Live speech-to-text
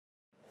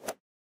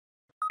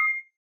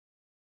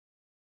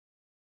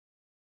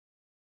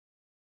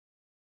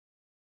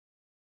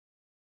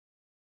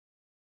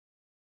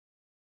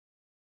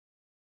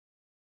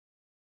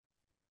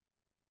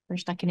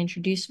First, I can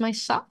introduce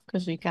myself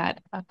because we got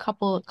a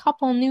couple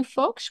new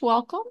folks.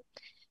 Welcome.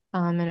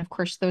 And of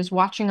course, those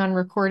watching on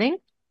recording.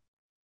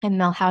 I'm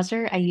Mel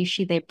Hauser. I use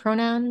she, they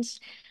pronouns.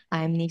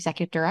 I'm the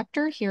executive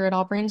director here at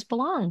All Brains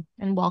Belong.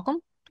 And welcome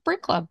to Brain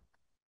Club.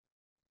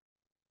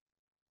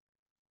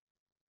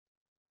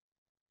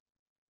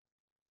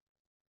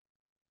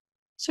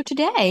 So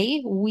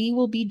today we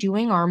will be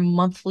doing our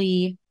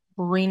monthly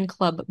Brain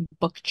Club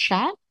book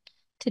chat.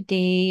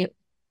 Today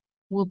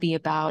will be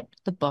about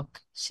the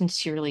book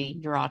Sincerely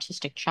Your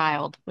Autistic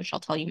Child, which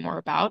I'll tell you more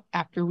about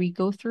after we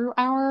go through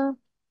our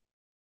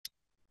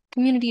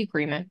community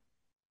agreement.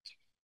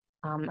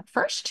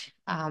 First,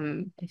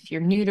 if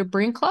you're new to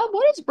Brain Club,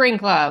 what is Brain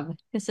Club?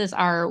 This is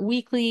our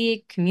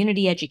weekly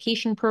community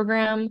education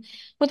program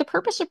with the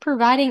purpose of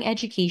providing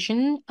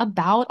education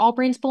about All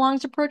Brains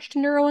Belong's approach to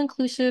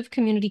neuro-inclusive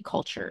community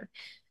culture,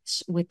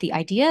 with the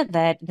idea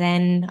that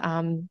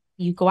then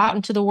you go out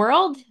into the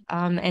world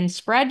and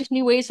spread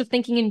new ways of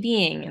thinking and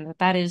being, and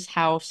that is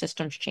how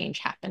systems change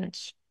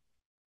happens.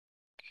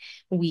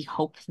 We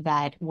hope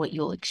that what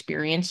you'll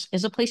experience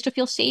is a place to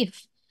feel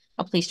safe,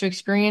 a place to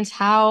experience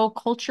how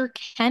culture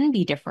can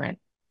be different,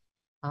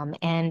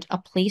 and a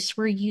place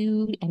where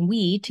you and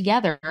we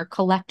together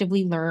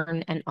collectively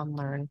learn and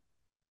unlearn.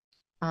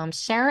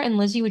 Sarah and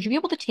Lizzie, would you be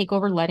able to take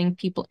over letting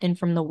people in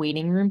from the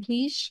waiting room,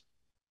 please?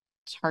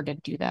 It's hard to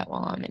do that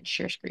while I'm in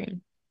share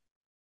screen.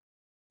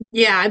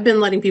 Yeah, I've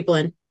been letting people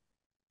in.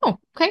 Oh,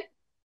 okay.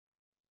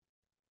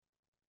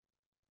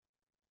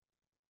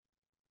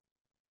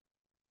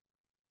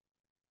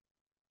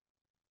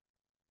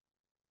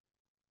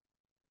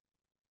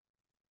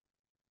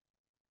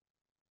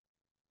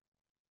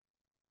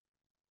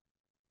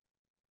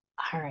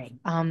 All right.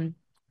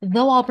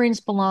 Though All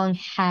Brains Belong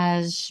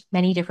has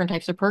many different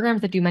types of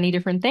programs that do many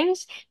different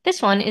things,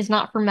 this one is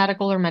not for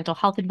medical or mental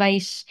health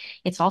advice.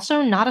 It's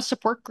also not a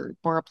support group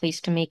or a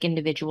place to make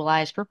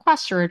individualized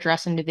requests or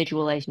address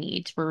individualized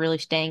needs. We're really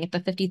staying at the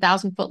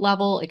 50,000-foot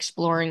level,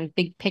 exploring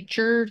big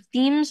picture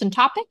themes and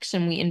topics,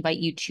 and we invite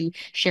you to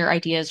share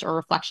ideas or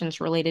reflections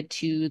related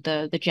to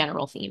the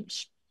general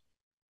themes.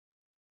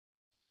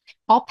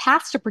 All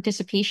paths to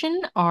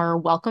participation are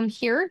welcome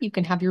here. You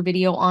can have your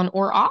video on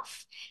or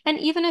off. And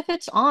even if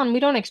it's on,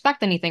 we don't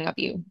expect anything of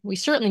you. We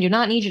certainly do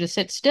not need you to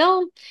sit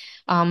still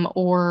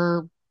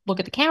or look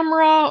at the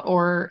camera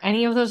or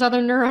any of those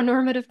other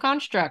neuronormative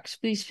constructs.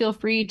 Please feel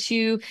free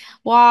to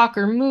walk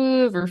or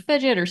move or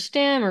fidget or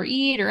stim or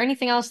eat or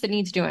anything else that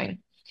needs doing.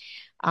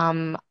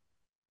 Um,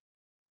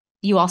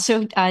 you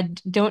also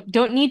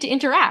don't need to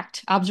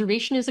interact.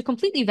 Observation is a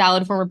completely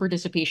valid form of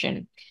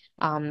participation.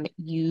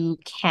 You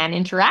can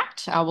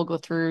interact. We'll go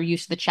through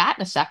use of the chat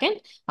in a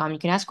second. You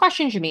can ask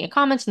questions, you make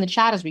comments in the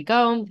chat as we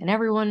go, and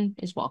everyone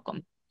is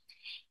welcome.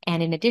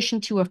 And in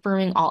addition to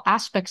affirming all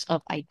aspects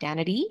of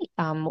identity,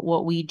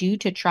 what we do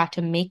to try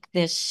to make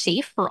this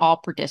safe for all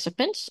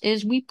participants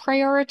is we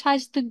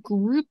prioritize the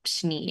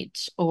group's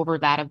needs over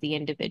that of the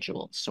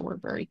individual. So we're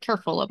very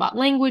careful about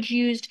language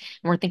used,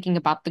 and we're thinking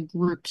about the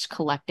group's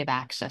collective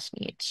access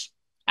needs.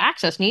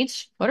 Access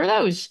needs, what are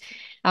those?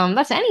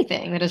 That's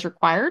anything that is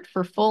required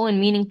for full and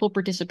meaningful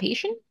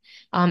participation.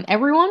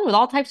 Everyone with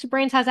all types of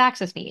brains has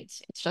access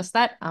needs. It's just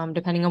that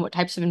depending on what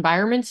types of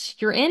environments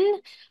you're in,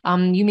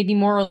 you may be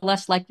more or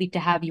less likely to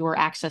have your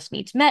access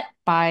needs met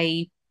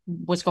by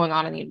what's going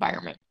on in the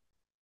environment.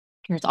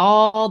 There's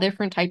all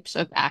different types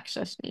of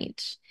access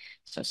needs.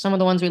 So some of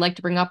the ones we like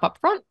to bring up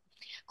front.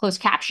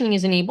 Closed captioning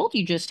is enabled.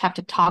 You just have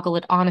to toggle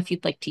it on if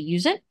you'd like to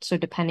use it. So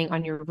depending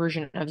on your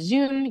version of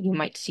Zoom, you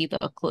might see the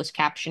closed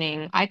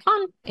captioning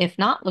icon. If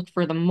not, look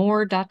for the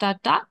more ...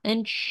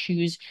 and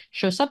choose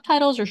show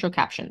subtitles or show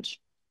captions.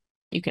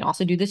 You can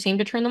also do the same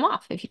to turn them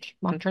off if you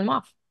want to turn them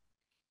off.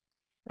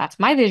 That's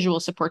my visual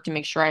support to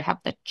make sure I have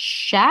the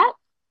chat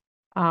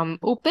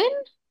open.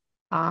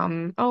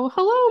 Oh,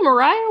 hello,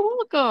 Mariah.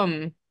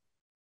 Welcome.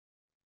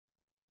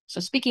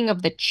 So speaking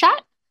of the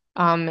chat,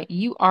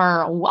 you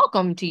are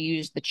welcome to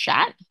use the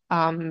chat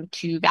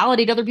to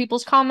validate other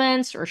people's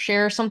comments or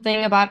share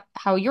something about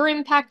how you're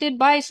impacted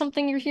by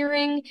something you're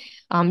hearing.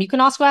 You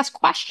can also ask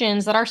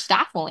questions that our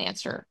staff will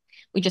answer.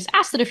 We just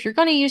ask that if you're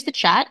going to use the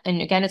chat,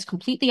 and again, it's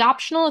completely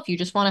optional. If you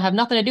just want to have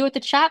nothing to do with the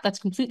chat, that's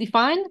completely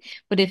fine.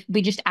 But if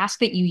we just ask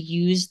that you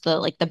use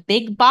the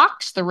big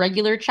box, the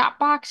regular chat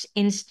box,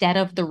 instead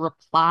of the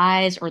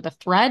replies or the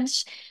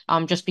threads,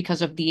 just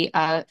because of the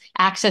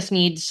access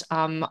needs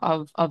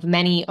of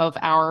many of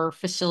our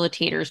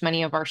facilitators,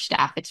 many of our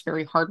staff. It's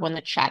very hard when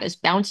the chat is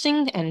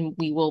bouncing, and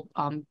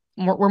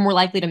we're more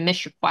likely to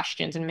miss your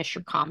questions and miss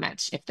your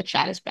comments if the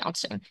chat is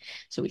bouncing.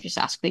 So we just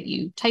ask that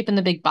you type in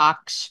the big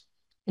box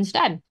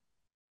instead.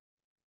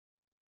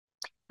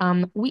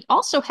 We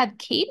also have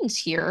Cadence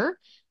here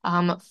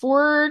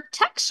for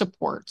tech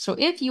support. So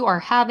if you are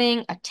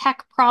having a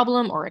tech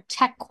problem or a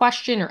tech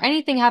question or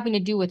anything having to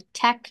do with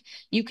tech,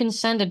 you can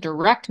send a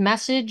direct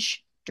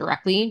message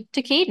directly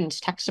to Cadence,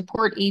 tech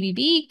support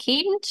ABB,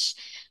 Cadence,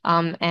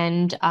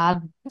 and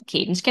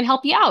Cadence can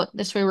help you out.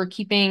 This way we're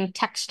keeping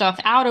tech stuff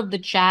out of the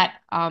chat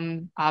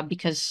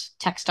because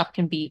tech stuff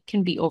can be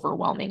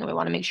overwhelming and we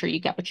want to make sure you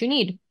get what you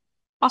need.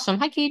 Awesome.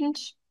 Hi,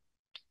 Cadence.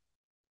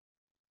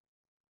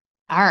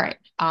 All right.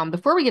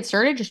 Before we get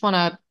started, just want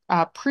to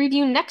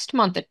preview next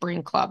month at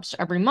Brain Club. So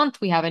every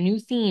month we have a new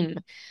theme.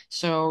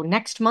 So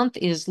next month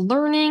is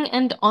learning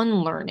and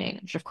unlearning,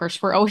 which of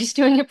course we're always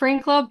doing at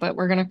Brain Club, but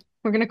we're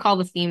gonna call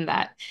the theme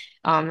that.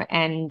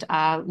 And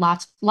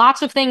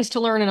lots of things to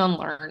learn and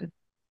unlearn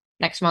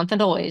next month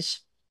and always.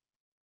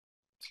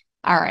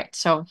 All right.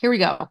 So here we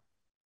go.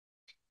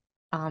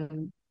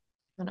 And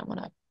I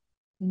want to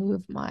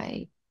move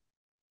my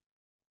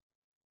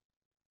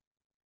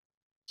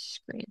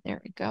screen.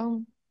 There we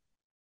go.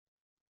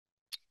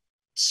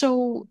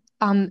 So,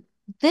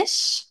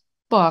 this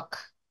book,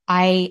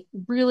 I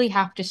really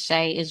have to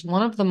say, is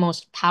one of the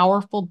most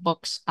powerful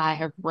books I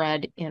have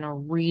read in a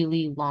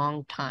really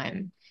long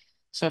time.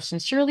 So,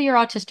 Sincerely Your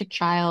Autistic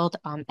Child,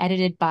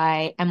 edited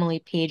by Emily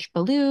Page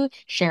Ballou,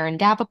 Sharon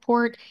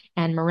Davenport,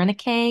 and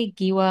Marinake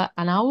Giwa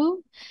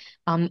Anawu,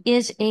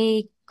 is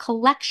a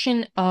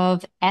collection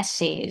of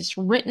essays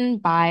written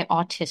by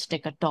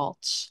autistic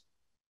adults.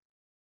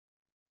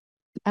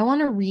 I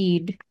want to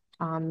read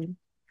um,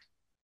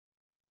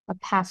 a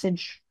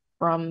passage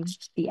from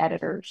the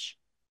editors.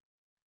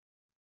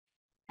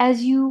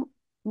 As you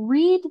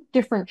read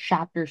different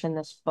chapters in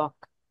this book,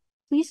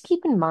 please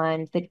keep in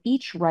mind that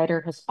each writer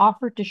has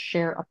offered to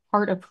share a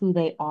part of who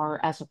they are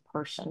as a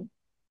person,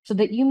 so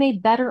that you may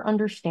better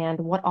understand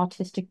what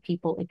autistic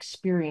people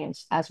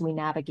experience as we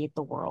navigate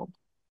the world.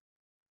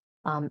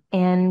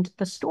 And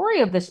the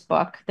story of this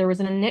book, there was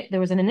an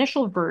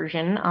initial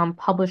version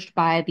published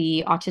by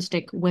the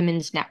Autistic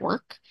Women's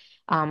Network,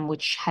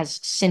 which has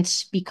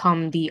since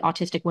become the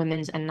Autistic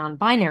Women's and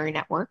Non-Binary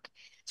Network.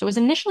 So it was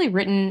initially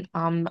written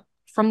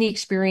from the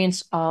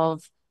experience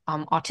of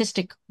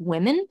autistic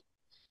women.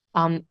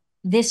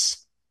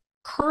 This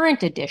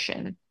current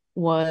edition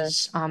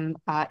was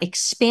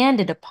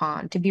expanded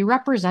upon to be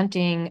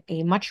representing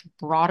a much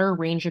broader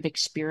range of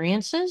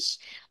experiences,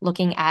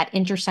 looking at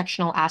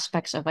intersectional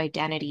aspects of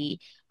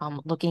identity,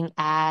 looking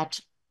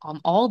at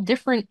all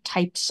different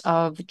types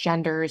of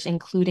genders,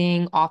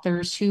 including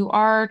authors who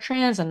are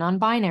trans and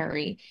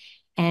non-binary.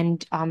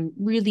 And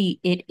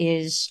really, it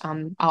is,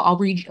 I'll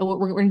read,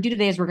 what we're going to do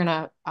today is we're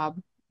going to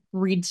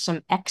read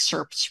some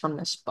excerpts from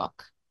this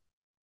book.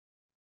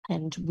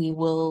 And we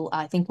will,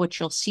 I think what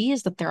you'll see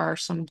is that there are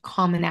some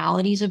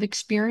commonalities of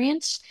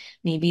experience,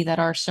 maybe that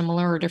are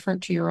similar or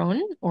different to your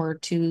own or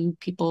to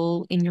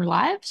people in your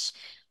lives,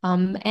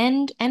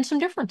 and some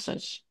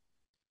differences.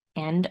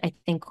 And I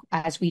think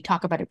as we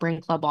talk about at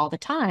Brain Club all the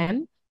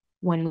time,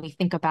 when we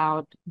think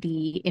about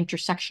the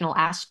intersectional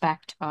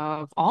aspect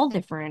of all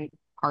different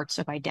parts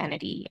of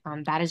identity,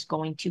 that is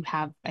going to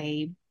have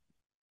a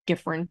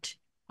different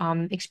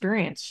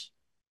experience.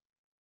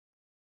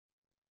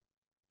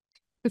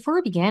 Before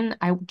we begin,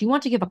 I do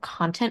want to give a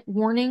content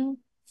warning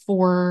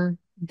for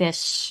the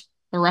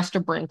rest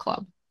of Brain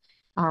Club.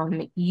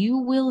 You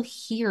will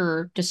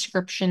hear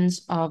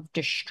descriptions of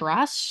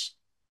distress.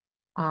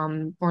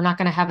 We're not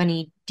going to have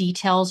any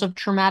details of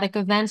traumatic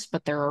events,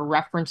 but there are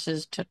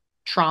references to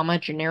trauma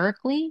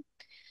generically.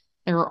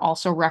 There are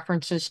also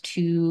references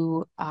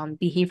to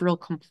behavioral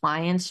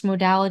compliance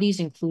modalities,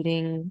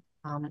 including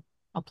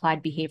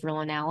applied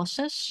behavioral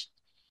analysis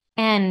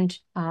and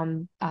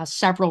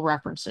several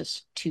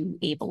references to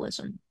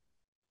ableism.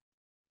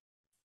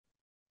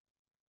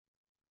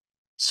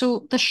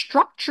 So the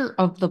structure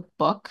of the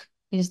book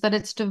is that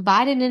it's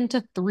divided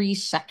into three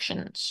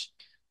sections: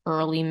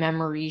 early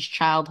memories,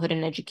 childhood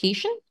and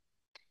education,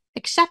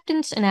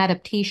 acceptance and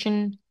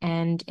adaptation,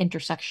 and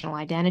intersectional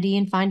identity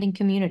and finding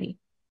community.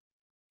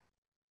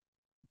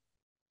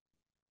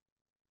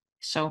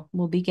 So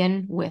we'll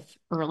begin with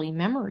early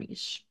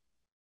memories.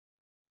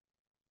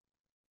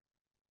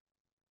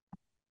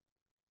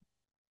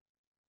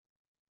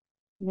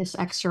 This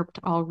excerpt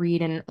I'll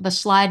read, and the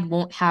slide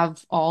won't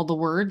have all the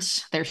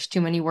words. There's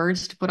too many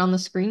words to put on the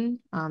screen.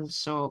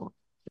 So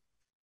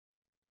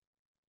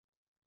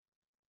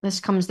this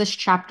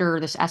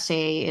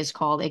essay is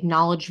called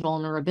Acknowledge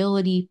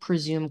Vulnerability,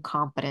 Presume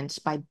Competence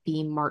by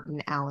B.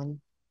 Martin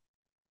Allen.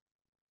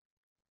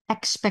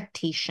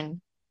 Expectation.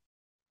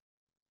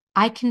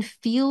 I can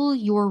feel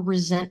your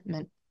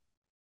resentment.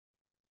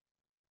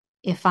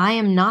 If I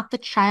am not the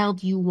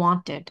child you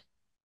wanted,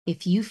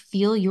 if you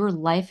feel your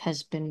life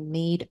has been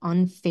made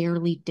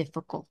unfairly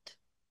difficult,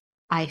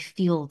 I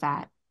feel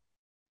that.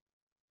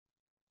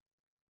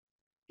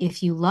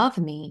 If you love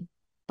me,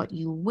 but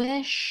you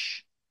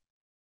wish,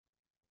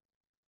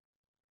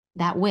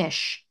 that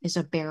wish is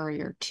a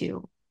barrier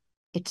too.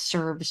 It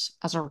serves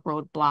as a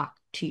roadblock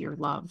to your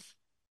love.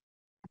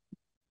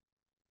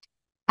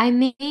 I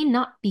may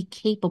not be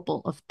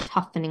capable of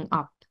toughening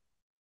up,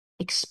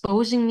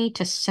 exposing me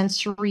to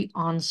sensory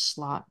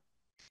onslaught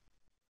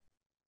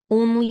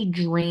only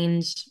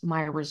drains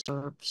my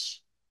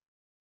reserves.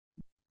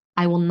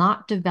 I will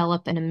not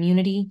develop an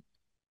immunity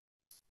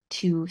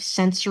to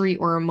sensory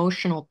or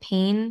emotional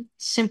pain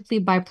simply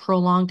by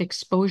prolonged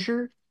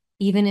exposure,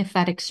 even if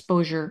that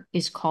exposure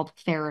is called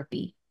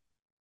therapy.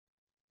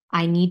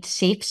 I need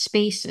safe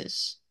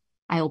spaces.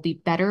 I will be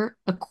better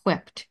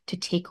equipped to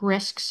take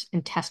risks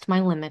and test my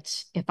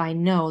limits if I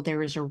know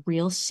there is a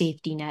real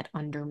safety net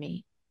under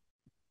me.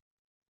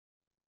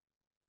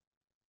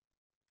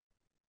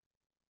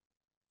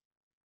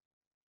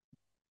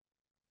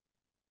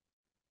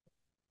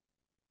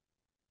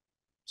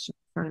 So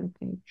turn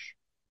the page.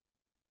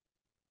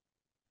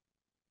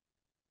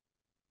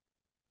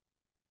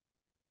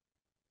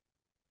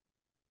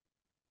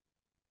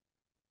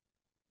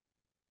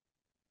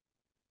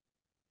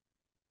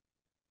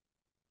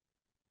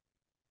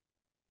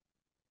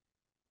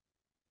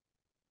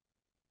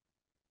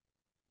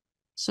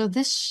 So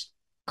this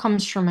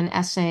comes from an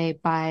essay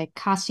by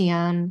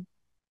Kassian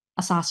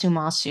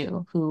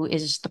Asasumasu, who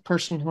is the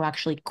person who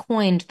actually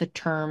coined the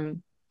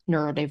term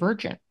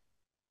neurodivergent.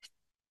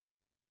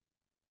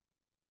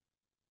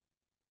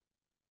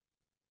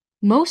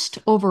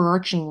 Most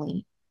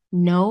overarchingly,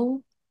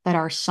 know that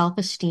our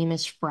self-esteem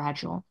is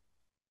fragile.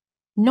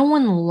 No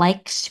one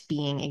likes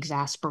being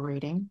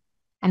exasperating,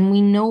 and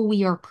we know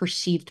we are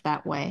perceived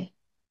that way.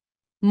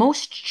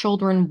 Most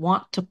children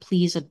want to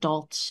please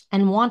adults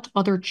and want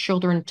other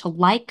children to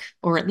like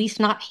or at least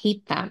not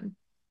hate them.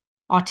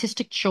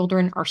 Autistic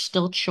children are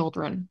still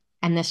children,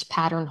 and this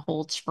pattern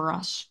holds for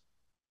us.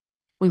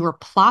 We were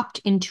plopped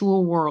into a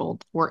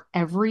world where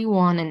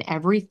everyone and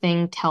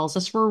everything tells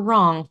us we're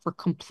wrong for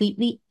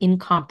completely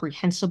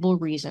incomprehensible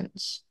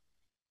reasons.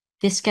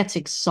 This gets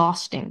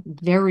exhausting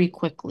very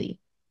quickly,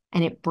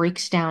 and it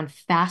breaks down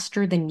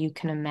faster than you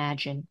can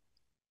imagine.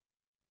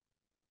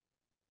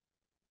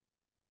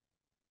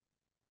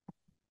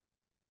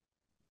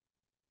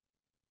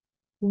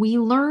 We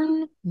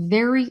learn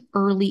very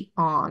early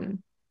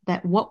on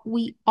that what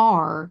we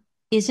are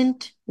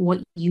isn't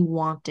what you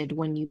wanted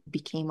when you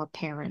became a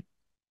parent.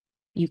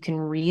 You can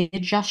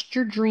readjust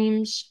your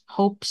dreams,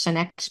 hopes, and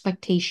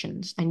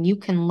expectations, and you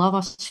can love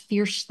us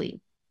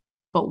fiercely,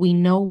 but we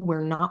know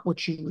we're not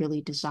what you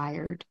really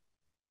desired.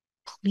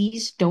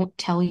 Please don't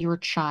tell your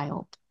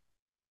child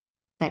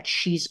that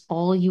she's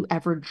all you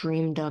ever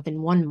dreamed of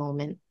in one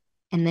moment,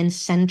 and then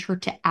send her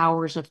to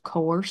hours of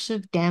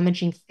coercive,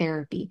 damaging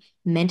therapy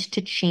meant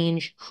to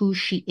change who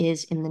she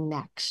is in the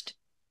next.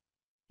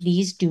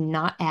 These do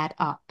not add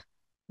up.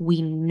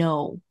 We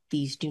know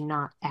these do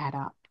not add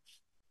up.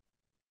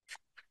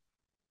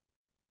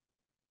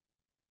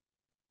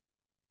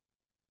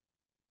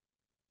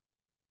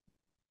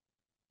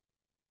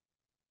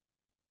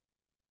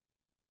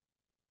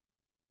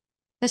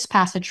 This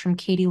passage from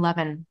Katie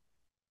Levin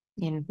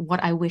in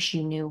What I Wish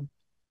You Knew.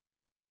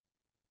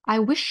 I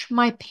wish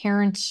my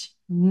parents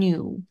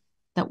knew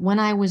that when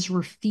I was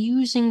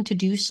refusing to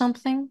do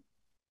something,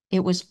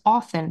 it was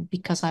often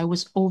because I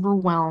was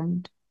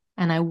overwhelmed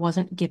and I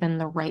wasn't given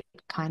the right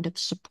kind of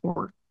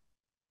support.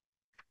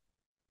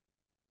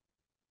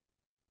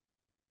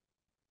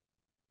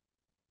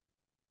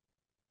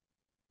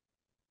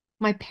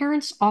 My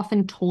parents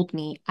often told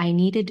me I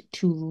needed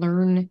to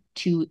learn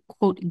to,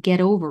 quote, get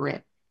over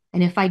it.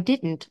 And if I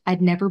didn't,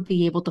 I'd never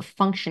be able to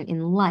function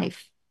in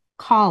life,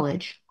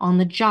 college, on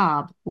the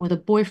job, with a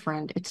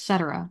boyfriend,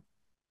 etc.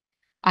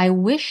 I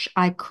wish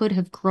I could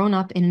have grown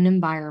up in an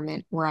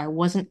environment where I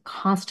wasn't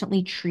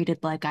constantly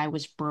treated like I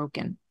was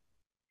broken.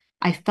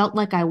 I felt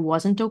like I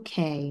wasn't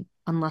okay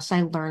unless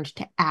I learned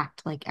to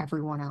act like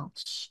everyone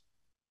else.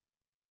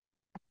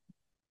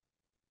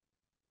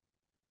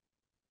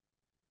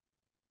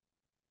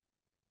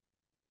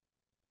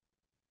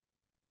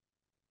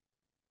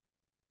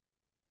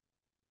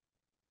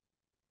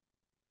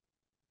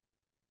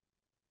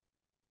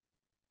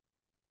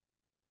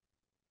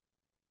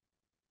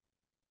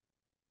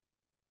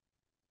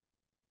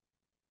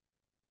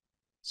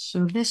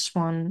 So this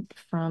one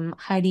from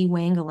Heidi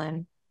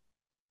Wangelin,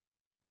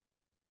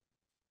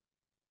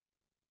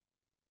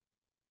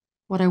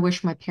 what I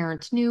wish my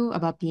parents knew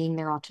about being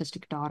their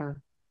autistic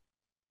daughter.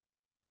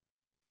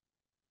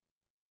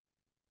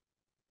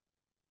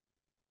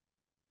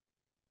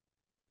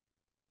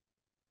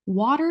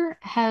 Water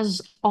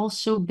has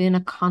also been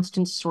a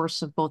constant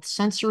source of both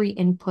sensory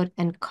input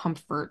and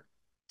comfort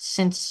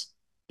since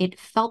it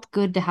felt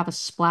good to have a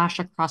splash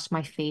across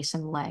my face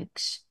and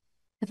legs.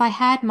 If I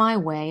had my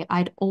way,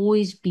 I'd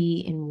always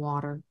be in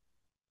water.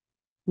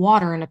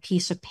 Water and a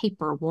piece of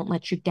paper won't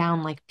let you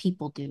down like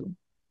people do,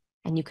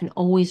 and you can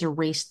always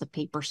erase the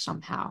paper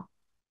somehow.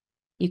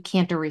 You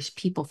can't erase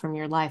people from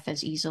your life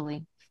as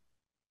easily.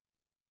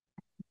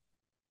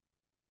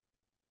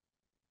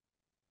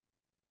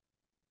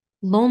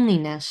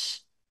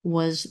 Loneliness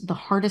was the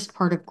hardest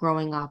part of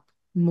growing up,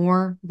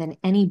 more than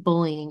any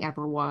bullying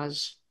ever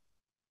was.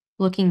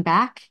 Looking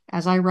back,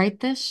 as I write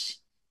this,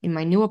 in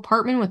my new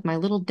apartment with my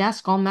little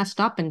desk all messed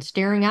up and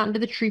staring out into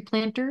the tree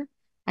planter,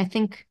 I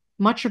think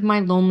much of my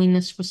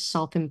loneliness was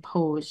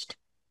self-imposed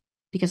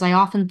because I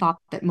often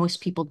thought that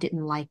most people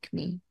didn't like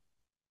me.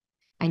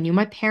 I knew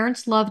my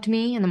parents loved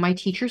me and that my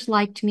teachers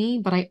liked me,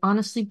 but I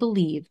honestly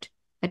believed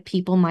that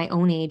people my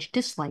own age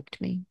disliked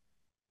me.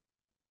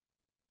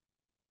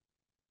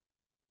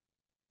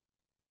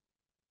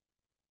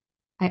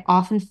 I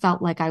often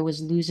felt like I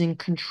was losing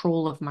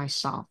control of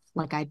myself,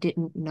 like I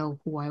didn't know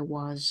who I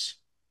was.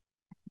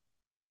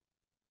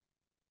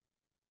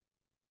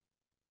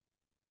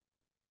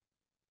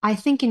 I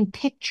think in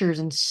pictures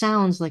and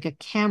sounds like a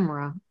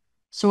camera.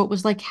 So it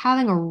was like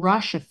having a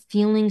rush of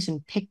feelings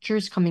and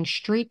pictures coming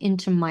straight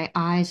into my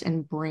eyes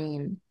and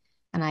brain.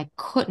 And I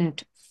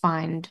couldn't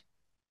find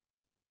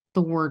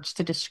the words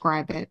to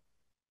describe it.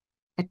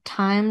 At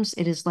times,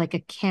 it is like a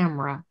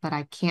camera that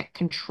I can't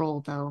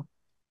control, though.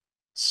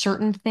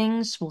 Certain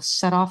things will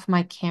set off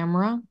my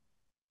camera,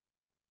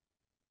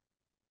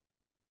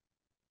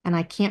 and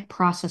I can't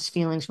process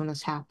feelings when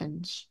this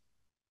happens.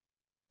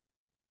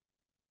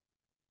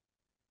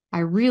 I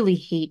really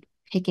hate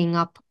picking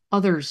up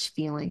others'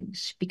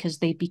 feelings because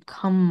they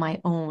become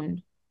my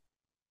own.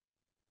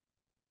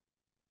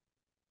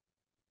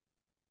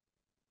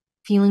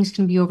 Feelings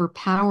can be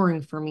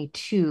overpowering for me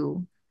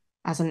too,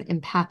 as an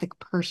empathic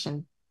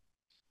person.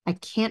 I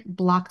can't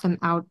block them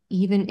out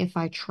even if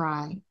I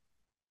try.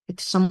 If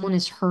someone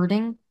is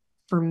hurting,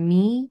 for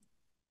me,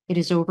 it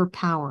is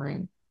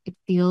overpowering. It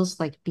feels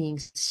like being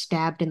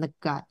stabbed in the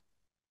gut.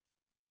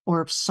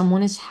 Or if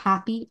someone is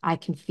happy, I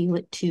can feel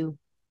it too.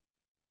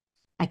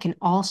 I can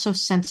also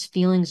sense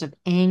feelings of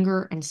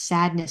anger and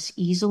sadness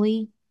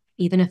easily,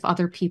 even if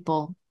other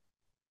people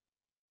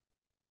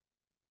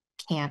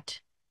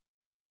can't.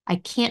 I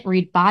can't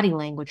read body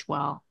language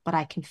well, but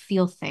I can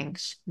feel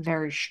things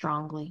very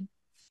strongly.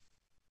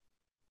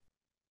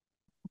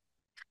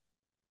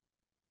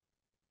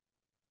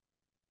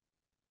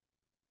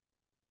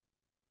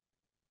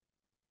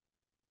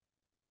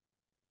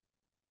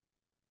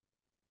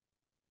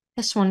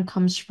 This one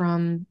comes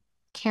from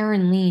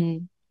Karen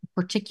Lean, A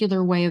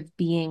Particular Way of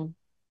Being.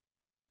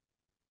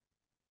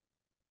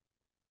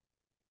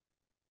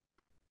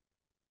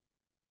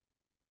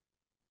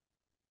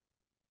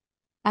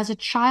 As a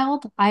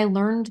child, I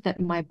learned that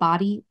my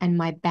body and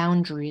my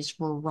boundaries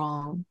were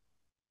wrong.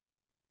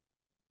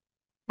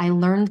 I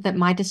learned that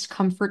my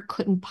discomfort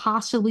couldn't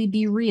possibly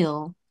be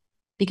real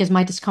because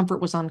my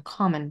discomfort was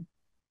uncommon.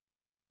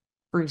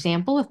 For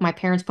example, if my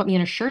parents put me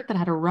in a shirt that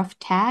had a rough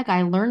tag,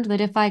 I learned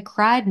that if I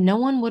cried, no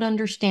one would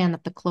understand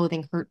that the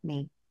clothing hurt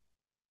me.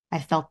 I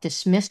felt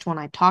dismissed when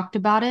I talked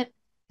about it,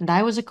 and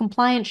I was a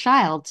compliant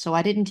child, so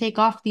I didn't take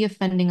off the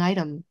offending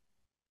item.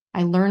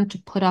 I learned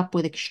to put up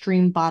with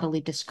extreme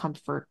bodily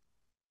discomfort.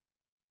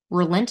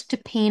 Relent to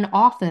pain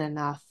often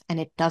enough, and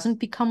it doesn't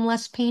become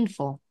less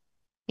painful.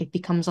 It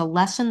becomes a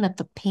lesson that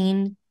the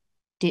pain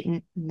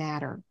didn't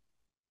matter.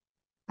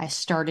 I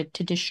started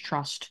to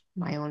distrust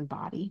my own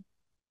body.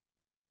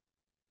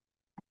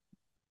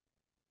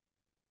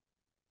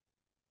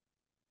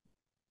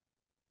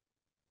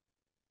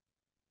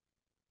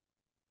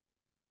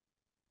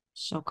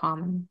 So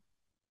common.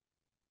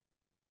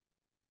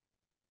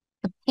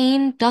 The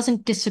pain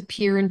doesn't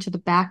disappear into the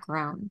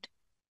background.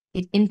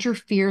 It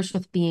interferes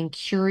with being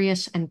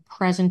curious and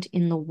present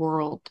in the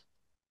world.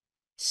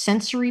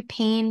 Sensory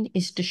pain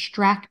is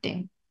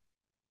distracting.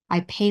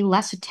 I pay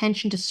less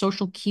attention to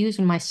social cues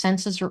when my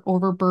senses are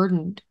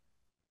overburdened.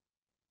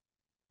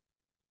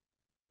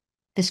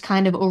 This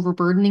kind of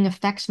overburdening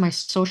affects my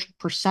social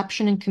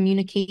perception and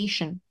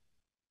communication.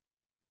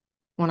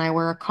 When I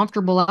wear a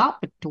comfortable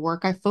outfit to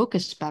work, I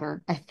focus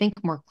better. I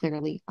think more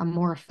clearly. I'm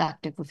more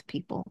effective with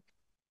people.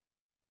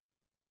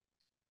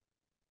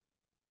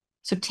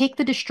 So take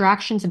the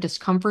distractions and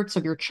discomforts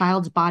of your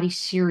child's body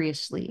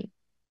seriously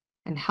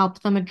and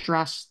help them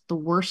address the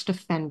worst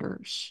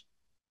offenders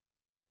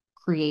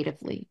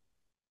creatively.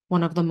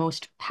 One of the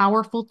most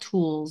powerful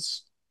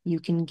tools you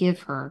can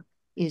give her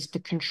is to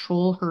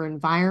control her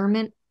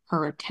environment,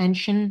 her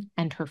attention,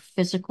 and her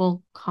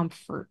physical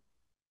comfort.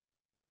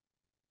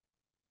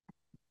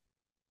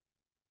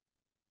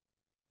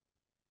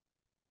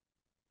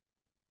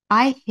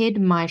 I hid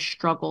my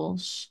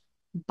struggles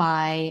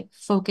by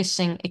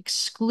focusing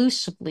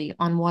exclusively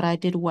on what I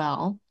did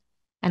well,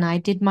 and I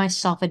did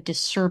myself a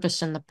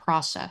disservice in the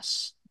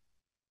process.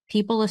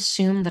 People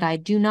assume that I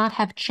do not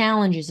have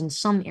challenges in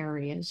some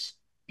areas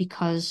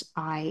because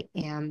I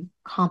am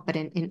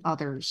competent in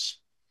others.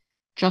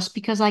 Just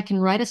because I can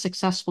write a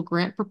successful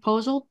grant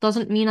proposal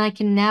doesn't mean I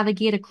can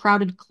navigate a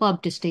crowded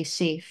club to stay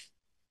safe.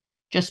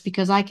 Just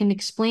because I can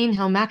explain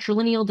how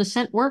matrilineal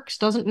descent works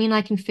doesn't mean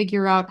I can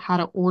figure out how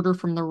to order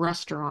from the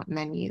restaurant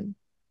menu.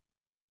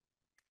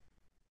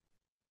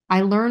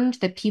 I learned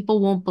that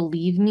people won't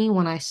believe me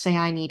when I say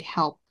I need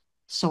help,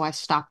 so I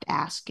stopped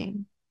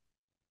asking.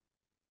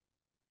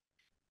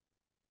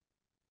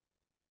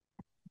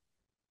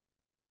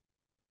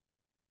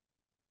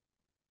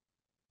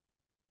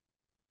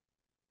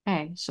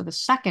 Okay, so the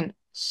second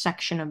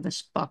section of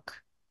this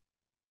book,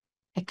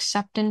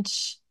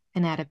 acceptance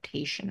and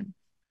adaptation.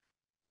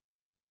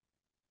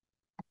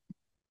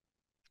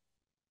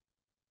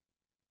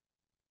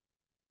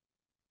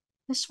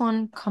 This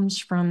one comes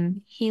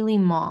from Haley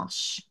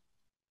Moss.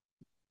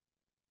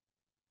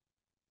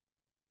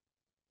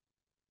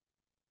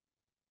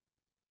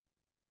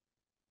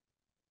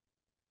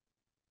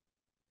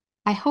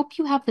 I hope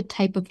you have the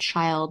type of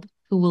child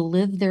who will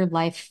live their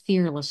life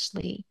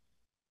fearlessly,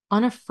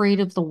 unafraid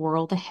of the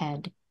world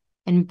ahead,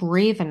 and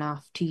brave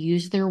enough to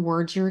use their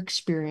words or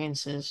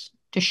experiences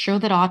to show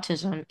that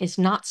autism is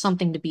not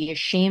something to be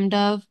ashamed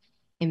of,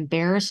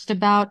 embarrassed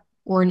about,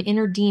 or an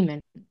inner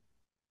demon.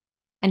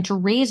 And to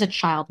raise a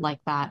child like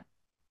that,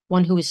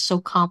 one who is so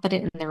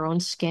confident in their own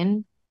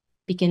skin,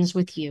 begins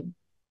with you.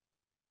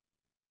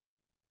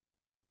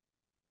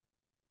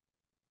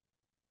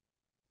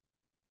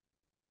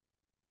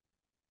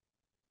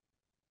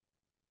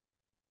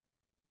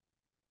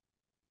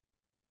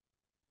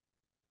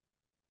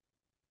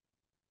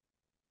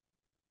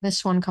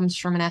 This one comes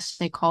from an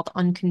essay called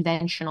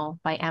Unconventional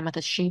by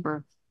Amethyst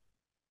Shaver.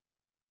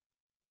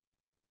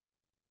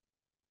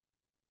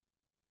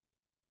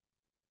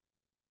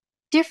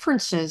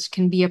 Differences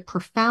can be a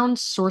profound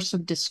source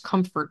of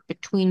discomfort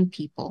between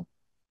people.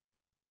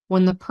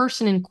 When the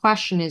person in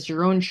question is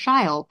your own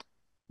child,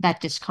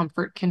 that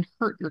discomfort can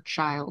hurt your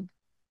child.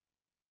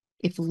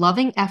 If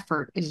loving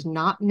effort is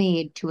not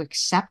made to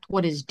accept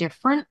what is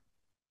different,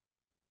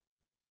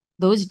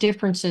 those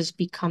differences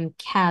become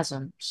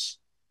chasms,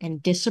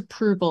 and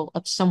disapproval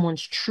of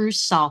someone's true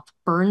self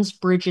burns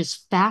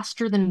bridges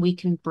faster than we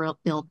can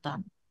build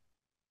them.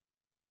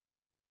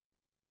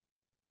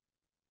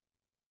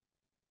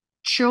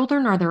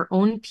 Children are their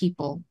own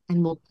people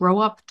and will grow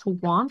up to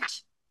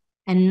want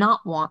and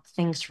not want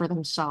things for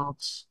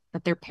themselves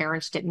that their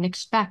parents didn't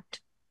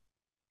expect.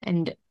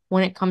 And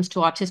when it comes to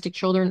autistic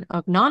children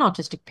of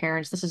non-autistic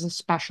parents, this is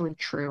especially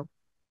true.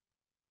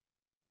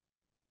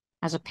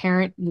 As a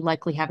parent, you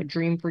likely have a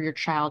dream for your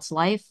child's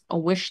life, a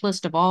wish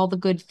list of all the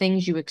good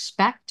things you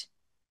expect.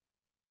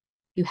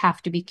 You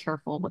have to be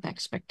careful with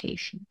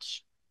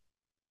expectations.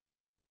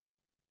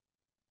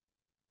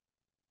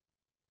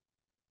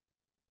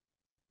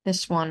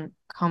 This one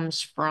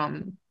comes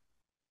from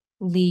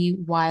Lee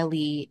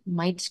Wiley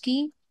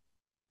Meitsky,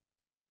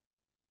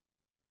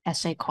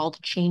 essay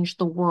called Change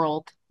the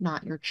World,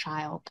 Not Your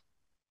Child.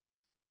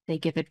 They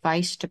give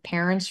advice to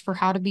parents for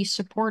how to be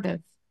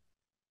supportive.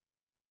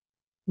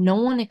 No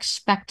one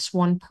expects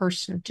one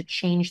person to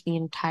change the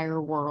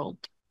entire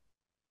world.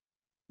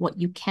 What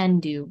you can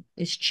do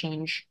is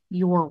change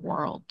your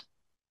world.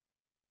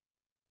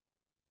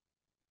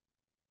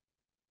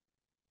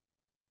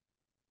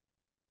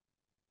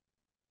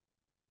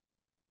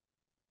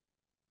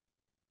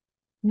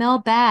 Mel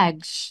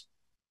Baggs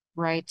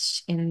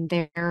writes in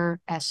their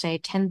essay,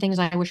 10 Things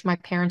I Wish My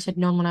Parents Had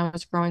Known When I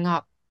Was Growing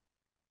Up.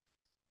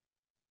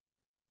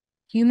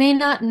 You may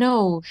not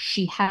know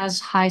she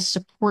has high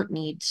support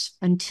needs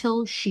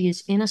until she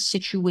is in a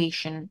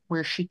situation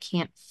where she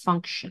can't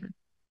function.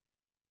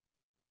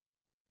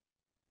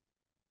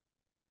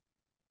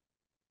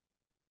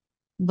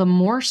 The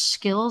more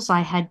skills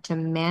I had to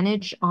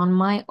manage on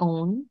my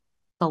own,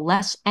 the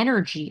less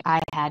energy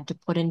I had to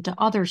put into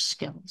other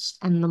skills,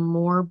 and the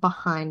more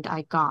behind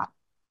I got.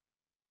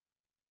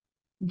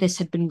 This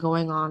had been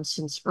going on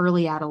since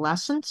early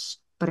adolescence,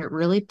 but it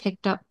really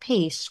picked up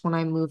pace when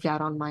I moved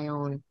out on my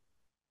own.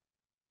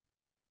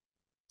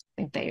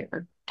 I think they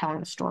are telling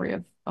the story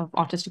of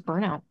autistic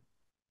burnout.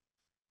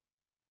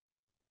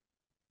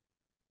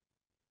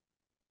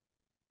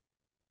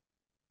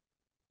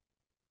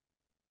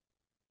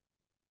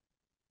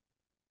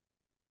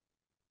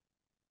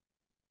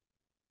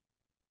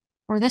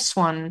 Or this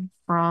one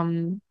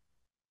from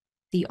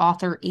the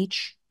author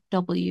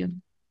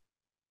H.W.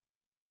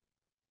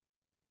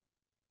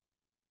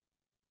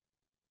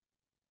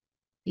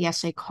 The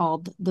essay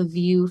called The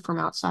View from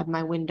Outside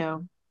My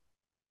Window.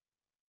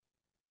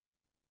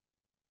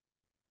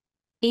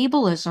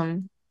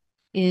 Ableism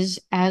is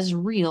as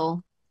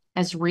real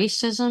as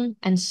racism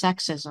and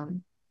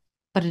sexism,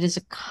 but it is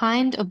a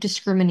kind of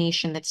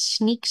discrimination that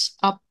sneaks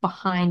up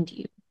behind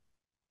you.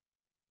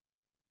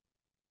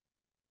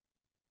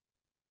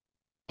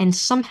 And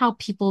somehow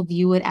people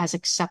view it as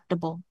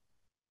acceptable,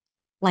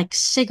 like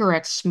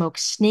cigarette smoke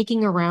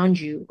snaking around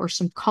you or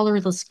some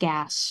colorless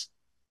gas.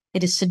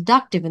 It is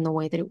seductive in the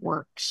way that it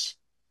works.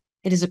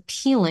 It is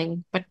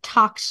appealing, but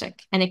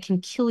toxic, and it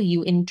can kill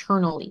you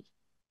internally.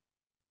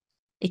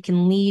 It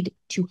can lead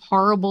to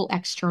horrible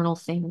external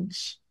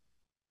things.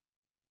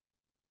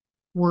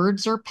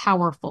 Words are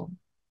powerful,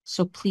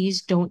 so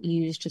please don't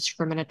use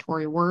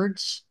discriminatory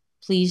words.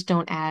 Please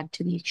don't add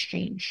to the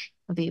exchange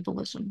of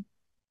ableism.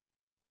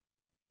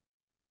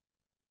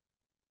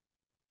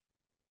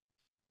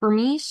 For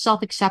me,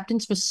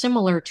 self-acceptance was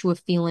similar to a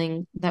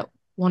feeling that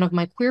one of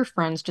my queer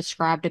friends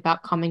described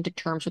about coming to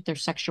terms with their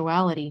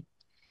sexuality.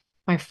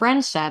 My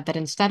friend said that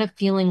instead of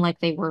feeling like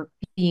they were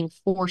being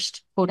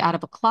forced, quote, out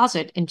of a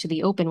closet into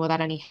the open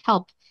without any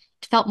help,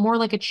 it felt more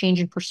like a change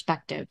in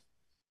perspective.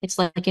 It's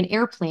like an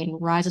airplane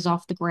rises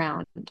off the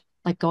ground,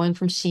 like going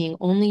from seeing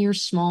only your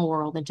small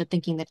world into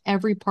thinking that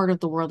every part of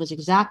the world is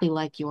exactly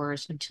like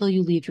yours until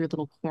you leave your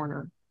little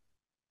corner.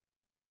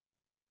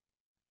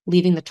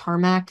 Leaving the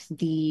tarmac,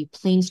 the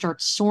plane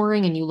starts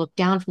soaring, and you look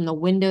down from the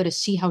window to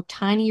see how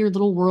tiny your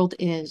little world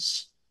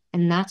is.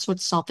 And that's what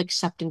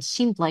self-acceptance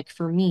seemed like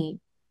for me.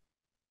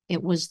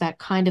 It was that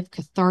kind of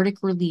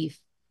cathartic relief,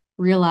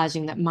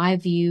 realizing that my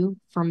view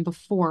from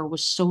before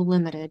was so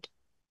limited,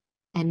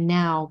 and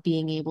now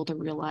being able to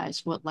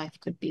realize what life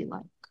could be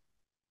like.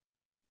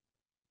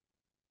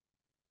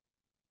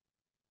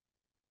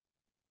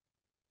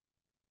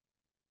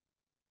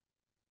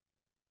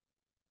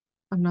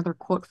 Another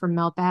quote from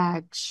Mel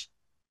Baggs.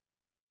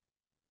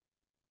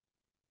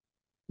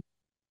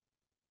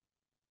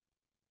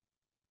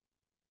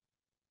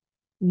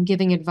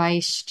 Giving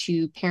advice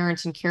to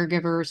parents and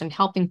caregivers and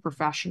helping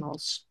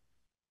professionals.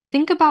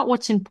 Think about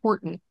what's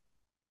important.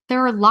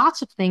 There are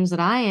lots of things that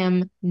I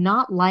am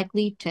not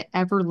likely to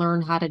ever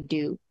learn how to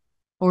do.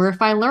 Or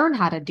if I learn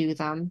how to do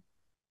them,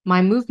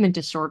 my movement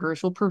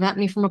disorders will prevent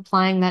me from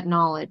applying that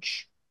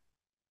knowledge.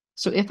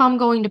 So if I'm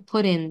going to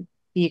put in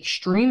the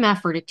extreme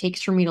effort it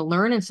takes for me to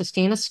learn and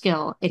sustain a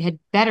skill, it had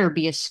better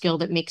be a skill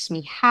that makes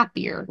me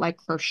happier, like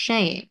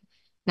crocheting,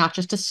 not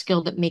just a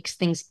skill that makes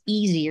things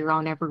easier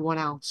on everyone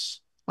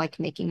else, like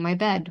making my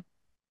bed.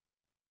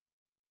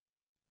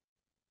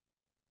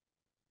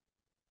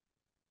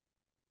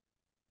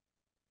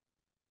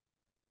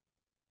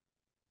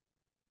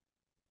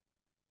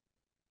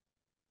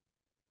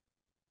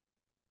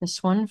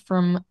 This one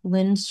from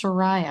Lynn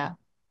Soraya,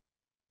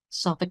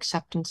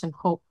 Self-Acceptance and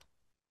Hope.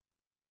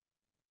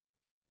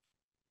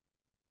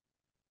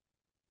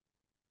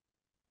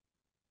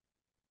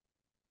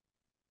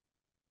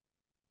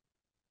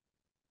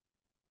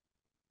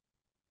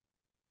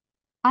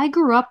 I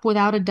grew up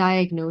without a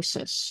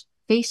diagnosis,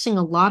 facing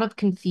a lot of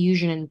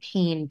confusion and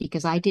pain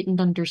because I didn't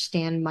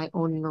understand my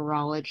own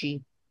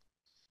neurology.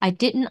 I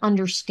didn't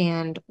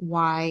understand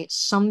why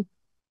some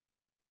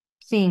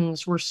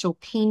things were so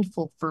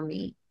painful for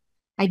me.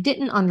 I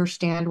didn't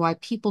understand why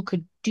people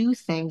could do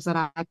things that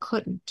I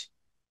couldn't.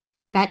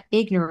 That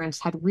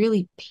ignorance had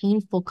really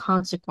painful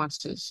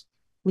consequences,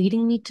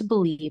 leading me to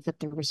believe that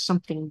there was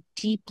something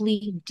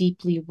deeply,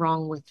 deeply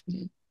wrong with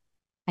me.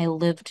 I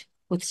lived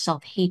with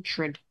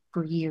self-hatred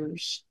for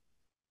years.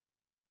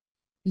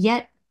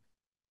 Yet,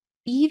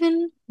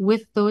 even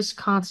with those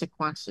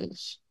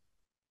consequences,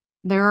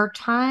 there are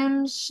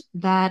times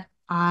that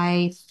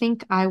I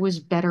think I was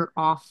better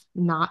off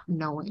not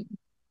knowing.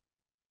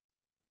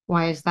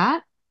 Why is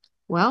that?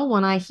 Well,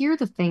 when I hear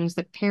the things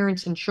that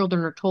parents and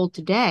children are told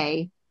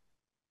today,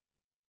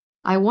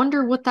 I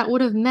wonder what that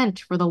would have meant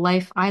for the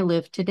life I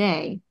live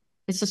today.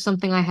 This is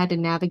something I had to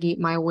navigate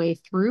my way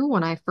through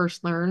when I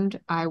first learned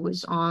I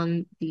was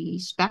on the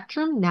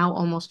spectrum, now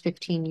almost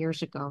 15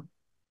 years ago.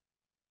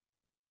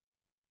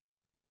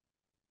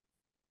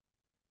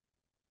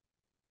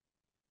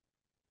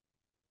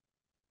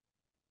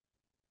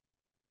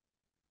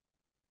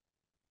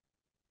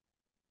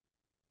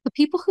 The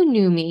people who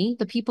knew me,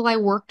 the people I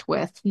worked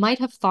with, might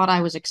have thought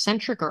I was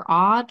eccentric or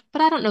odd,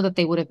 but I don't know that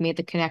they would have made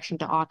the connection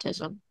to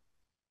autism.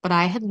 But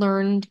I had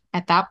learned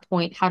at that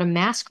point how to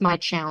mask my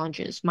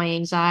challenges, my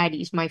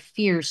anxieties, my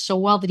fears so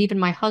well that even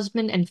my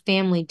husband and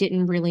family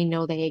didn't really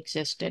know they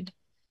existed.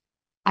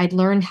 I'd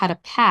learned how to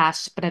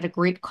pass, but at a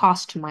great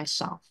cost to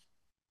myself.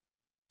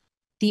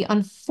 The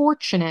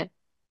unfortunate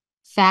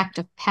fact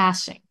of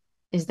passing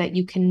is that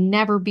you can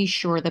never be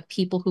sure that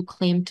people who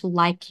claim to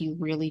like you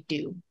really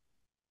do.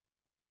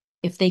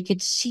 If they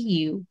could see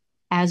you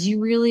as you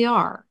really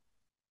are,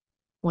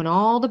 when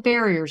all the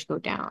barriers go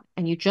down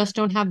and you just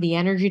don't have the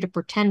energy to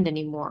pretend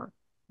anymore,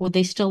 would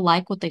they still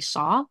like what they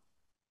saw?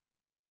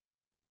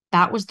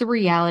 That was the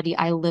reality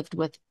I lived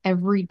with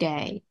every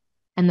day.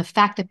 And the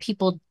fact that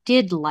people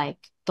did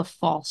like the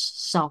false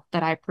self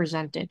that I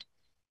presented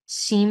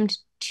seemed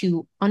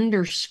to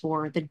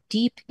underscore the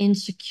deep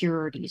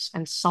insecurities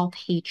and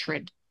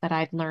self-hatred that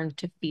I'd learned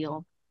to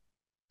feel.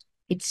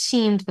 It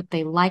seemed that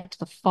they liked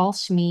the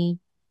false me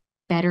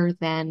better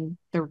than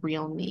the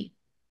real me.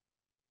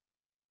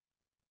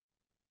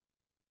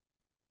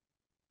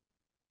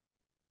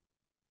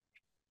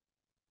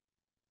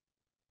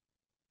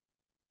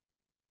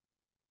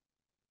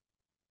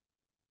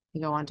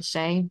 You go on to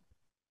say,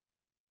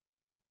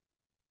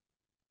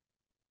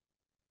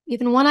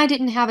 even when I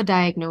didn't have a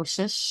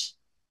diagnosis,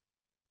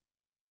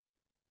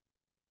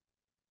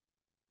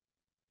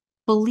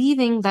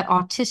 believing that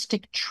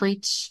autistic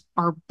traits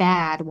are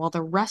bad while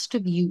the rest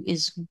of you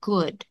is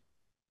good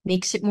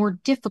makes it more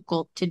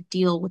difficult to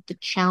deal with the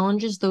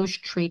challenges those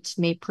traits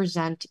may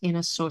present in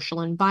a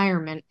social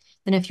environment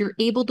than if you're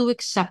able to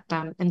accept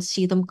them and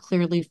see them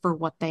clearly for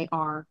what they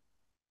are.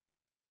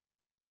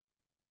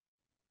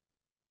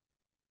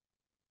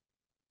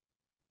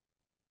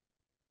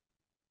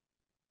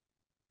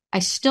 I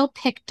still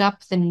picked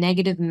up the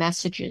negative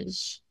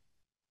messages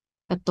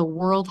that the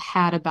world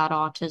had about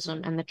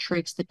autism and the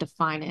traits that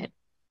define it.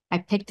 I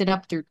picked it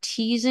up through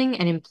teasing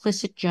and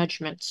implicit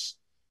judgments,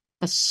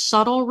 the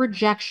subtle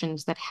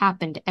rejections that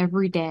happened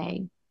every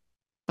day,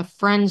 the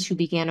friends who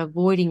began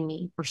avoiding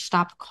me or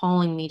stopped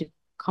calling me to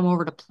come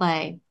over to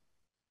play,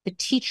 the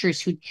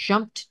teachers who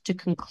jumped to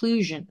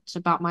conclusions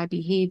about my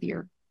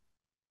behavior.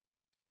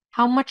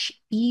 How much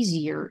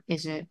easier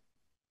is it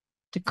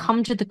to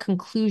come to the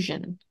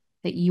conclusion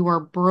that you are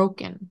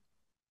broken,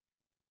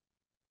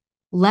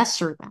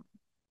 lesser than,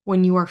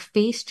 when you are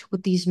faced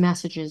with these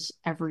messages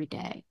every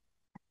day?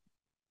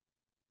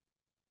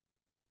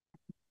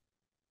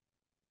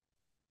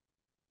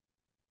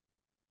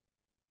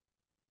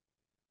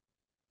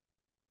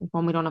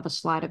 One we don't have a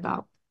slide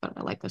about, but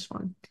I like this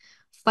one.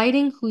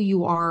 Fighting who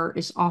you are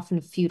is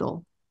often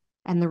futile.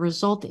 And the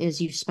result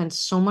is you spend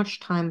so much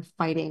time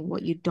fighting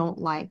what you don't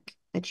like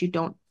that you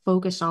don't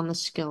focus on the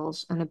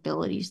skills and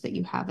abilities that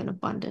you have in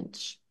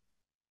abundance.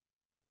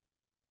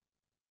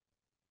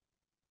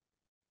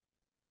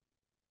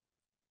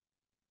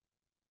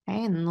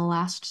 Okay, and then the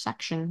last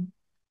section,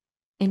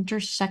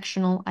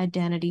 intersectional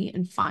identity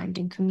and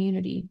finding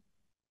community.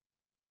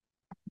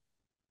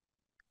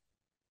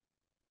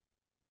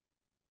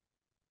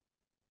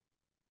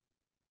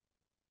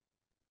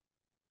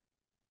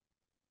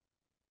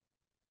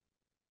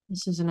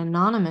 This is an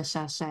anonymous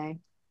essay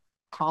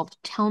called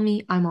Tell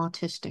Me I'm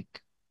Autistic.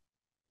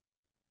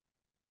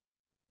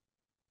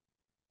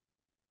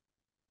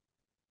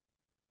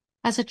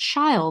 As a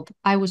child,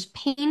 I was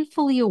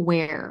painfully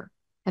aware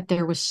that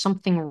there was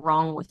something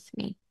wrong with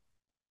me.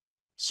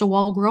 So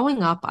while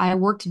growing up, I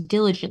worked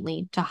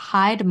diligently to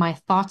hide my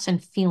thoughts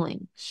and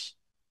feelings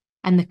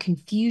and the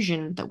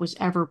confusion that was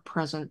ever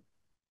present.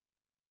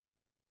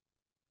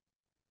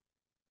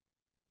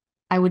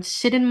 I would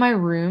sit in my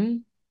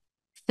room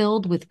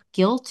filled with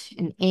guilt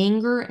and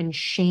anger and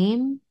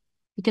shame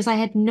because I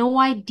had no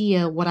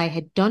idea what I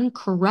had done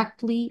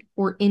correctly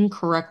or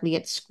incorrectly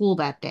at school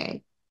that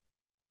day.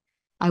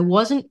 I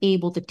wasn't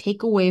able to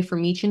take away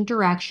from each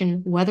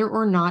interaction whether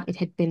or not it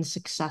had been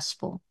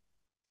successful.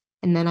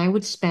 And then I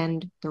would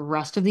spend the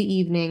rest of the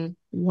evening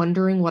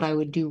wondering what I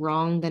would do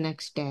wrong the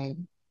next day.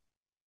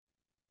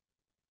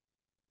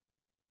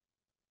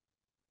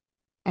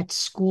 At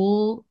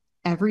school,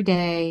 every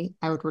day,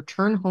 I would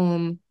return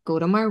home, go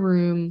to my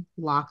room,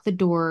 lock the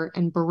door,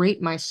 and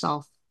berate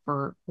myself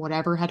for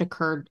whatever had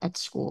occurred at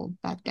school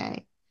that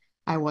day.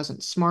 I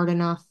wasn't smart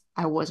enough.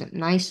 I wasn't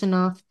nice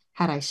enough.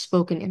 Had I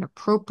spoken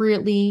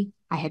inappropriately?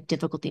 I had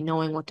difficulty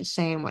knowing what to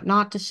say and what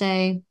not to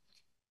say.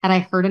 Had I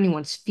hurt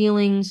anyone's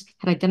feelings?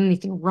 Had I done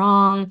anything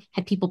wrong?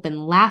 Had people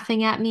been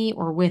laughing at me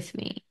or with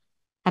me?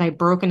 Had I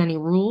broken any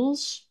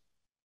rules?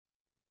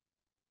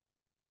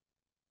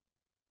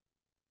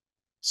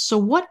 So,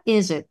 what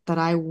is it that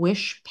I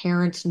wish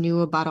parents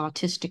knew about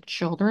autistic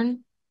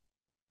children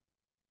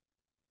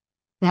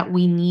that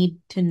we need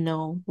to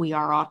know we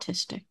are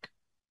autistic?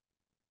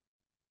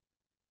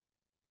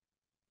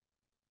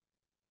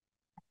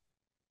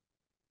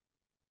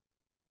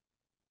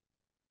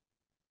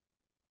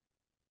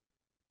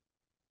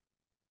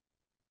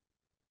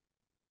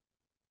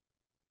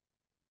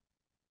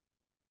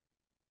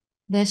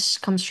 This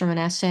comes from an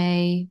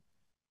essay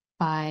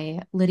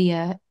by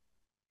Lydia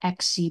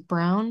X.C.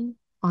 Brown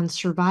on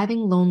surviving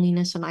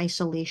loneliness and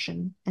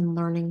isolation and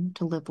learning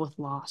to live with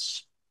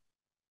loss.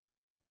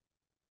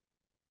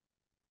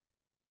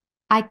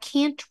 I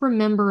can't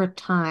remember a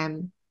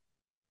time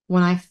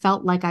when I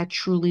felt like I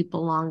truly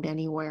belonged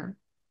anywhere.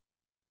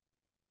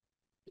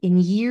 In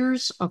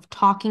years of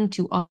talking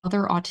to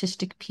other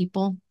autistic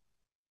people,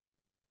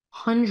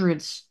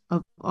 hundreds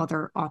of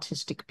other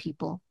autistic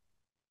people,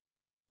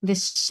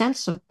 this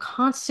sense of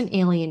constant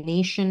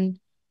alienation,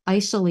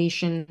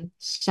 isolation,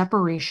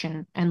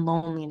 separation, and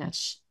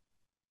loneliness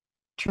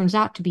turns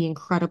out to be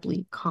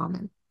incredibly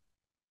common.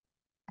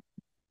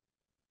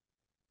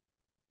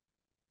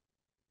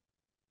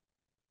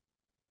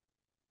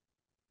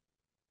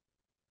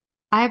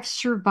 I've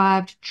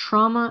survived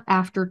trauma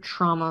after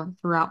trauma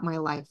throughout my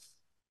life.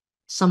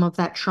 Some of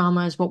that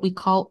trauma is what we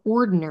call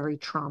ordinary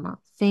trauma,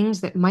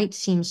 things that might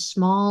seem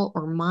small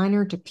or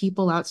minor to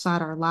people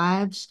outside our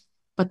lives,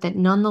 but that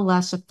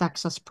nonetheless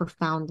affects us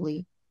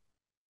profoundly.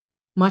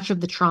 Much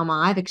of the trauma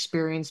I've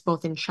experienced,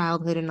 both in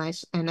childhood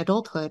and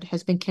adulthood,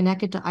 has been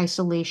connected to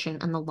isolation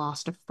and the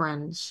loss of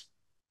friends.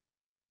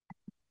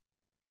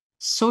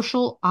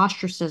 Social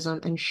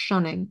ostracism and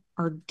shunning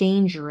are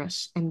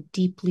dangerous and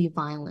deeply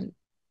violent,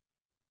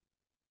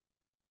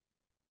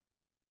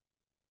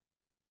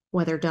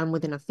 whether done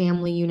within a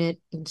family unit,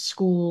 in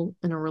school,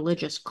 in a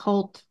religious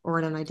cult, or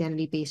in an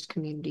identity-based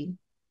community.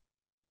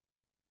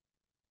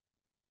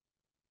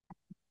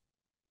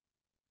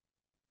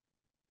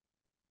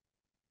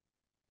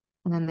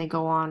 And then they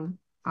go on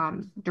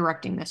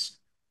directing this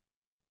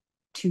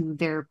to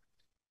their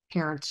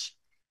parents.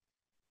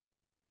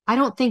 I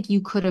don't think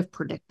you could have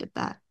predicted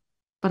that,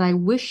 but I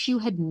wish you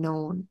had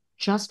known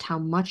just how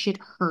much it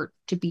hurt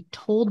to be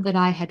told that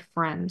I had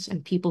friends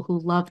and people who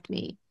loved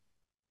me.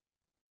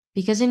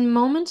 Because in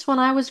moments when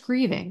I was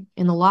grieving,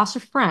 in the loss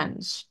of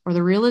friends, or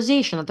the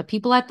realization that the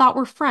people I thought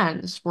were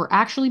friends were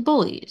actually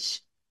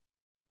bullies,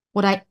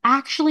 what I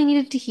actually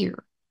needed to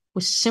hear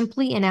was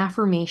simply an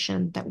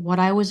affirmation that what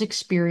I was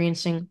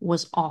experiencing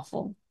was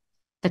awful,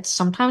 that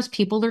sometimes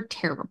people are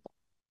terrible,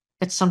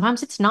 that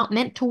sometimes it's not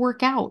meant to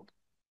work out,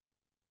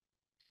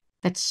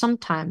 that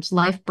sometimes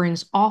life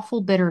brings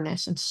awful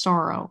bitterness and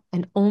sorrow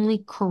and the only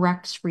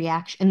correct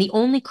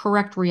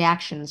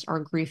reactions are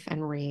grief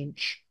and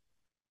rage.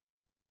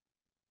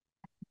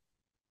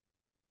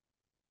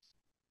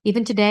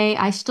 Even today,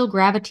 I still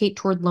gravitate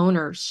toward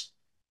loners.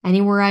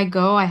 Anywhere I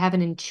go, I have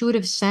an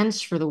intuitive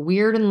sense for the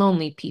weird and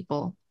lonely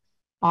people,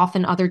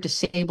 often other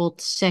disabled,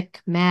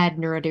 sick, mad,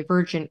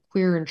 neurodivergent,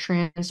 queer, and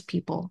trans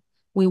people.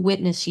 We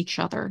witness each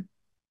other.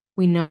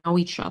 We know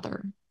each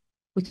other.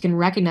 We can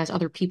recognize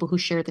other people who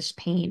share this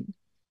pain.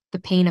 the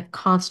pain of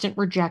constant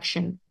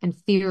rejection and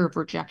fear of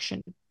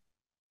rejection,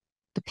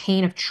 the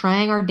pain of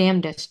trying our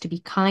damnedest to be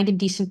kind and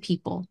decent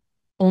people,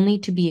 only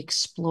to be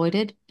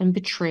exploited and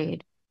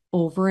betrayed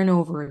over and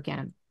over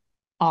again,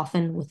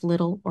 often with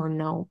little or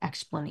no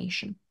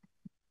explanation.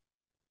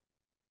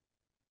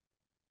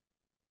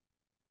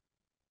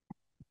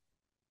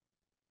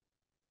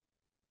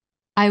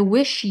 I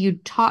wish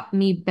you'd taught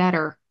me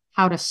better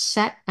how to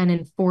set and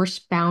enforce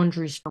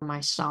boundaries for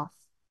myself,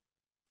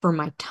 for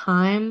my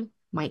time,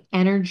 my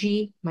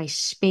energy, my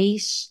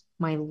space,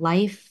 my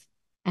life,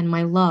 and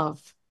my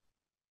love.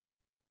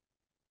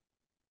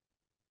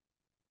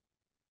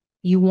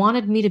 You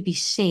wanted me to be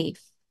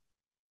safe.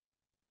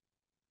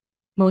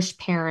 Most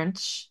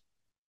parents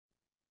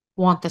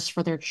want this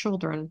for their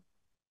children.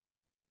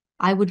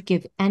 I would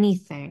give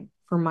anything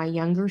for my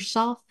younger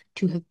self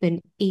to have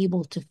been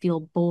able to feel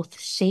both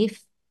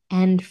safe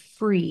and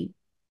free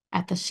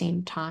at the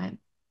same time.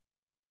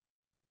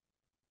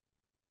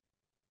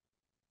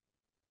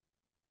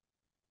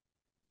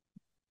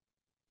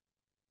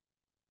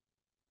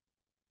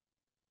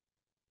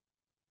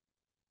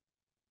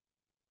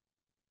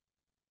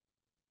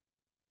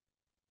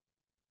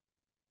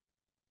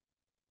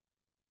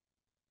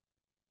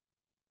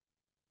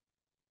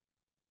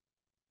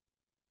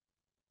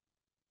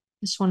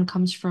 This one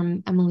comes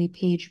from Emily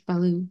Page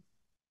Ballou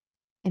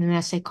in an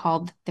essay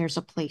called There's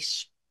a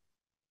Place.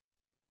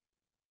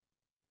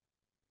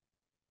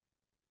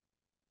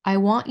 I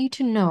want you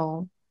to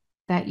know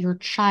that your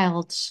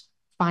child's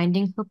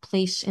finding her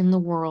place in the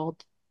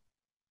world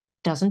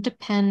doesn't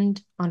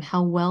depend on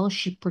how well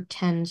she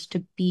pretends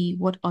to be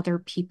what other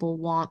people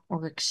want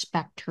or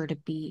expect her to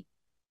be,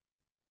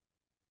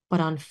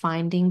 but on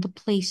finding the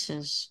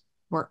places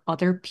where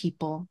other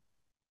people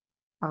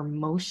are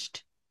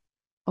most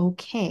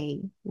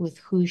okay with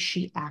who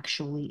she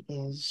actually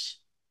is.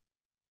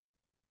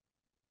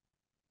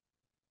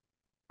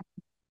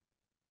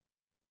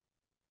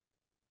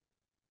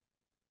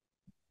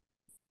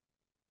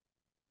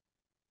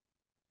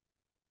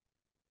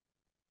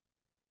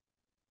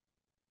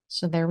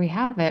 So there we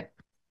have it.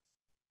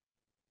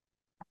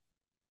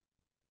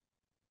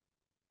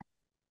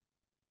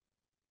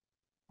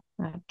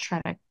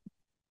 Try to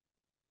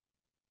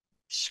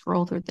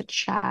scroll through the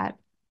chat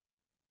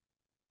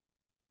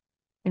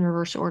in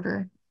reverse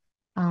order.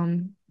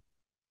 Um,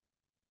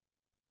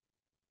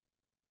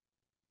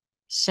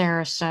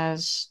 Sarah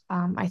says,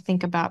 I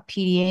think about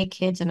PDA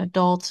kids and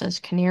adults as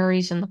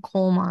canaries in the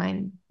coal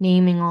mine,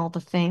 naming all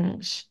the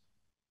things.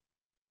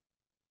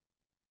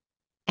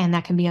 And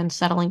that can be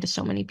unsettling to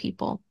so many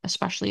people,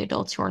 especially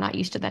adults who are not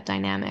used to that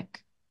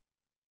dynamic.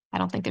 I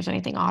don't think there's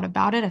anything odd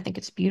about it. I think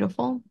it's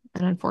beautiful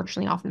and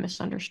unfortunately often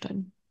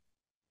misunderstood.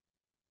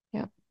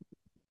 Yeah.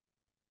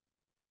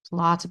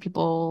 Lots of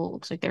people,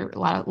 looks like there a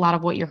lot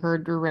of what you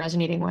heard you're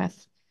resonating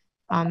with.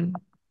 Um,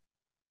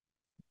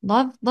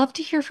 love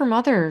to hear from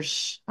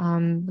others.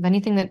 With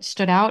anything that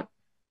stood out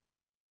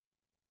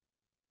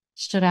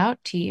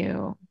to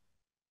you,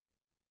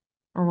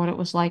 or what it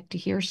was like to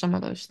hear some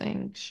of those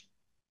things.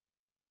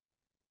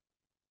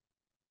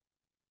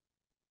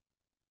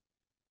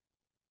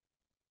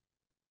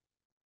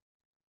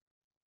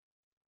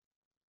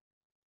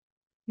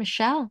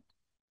 Michelle.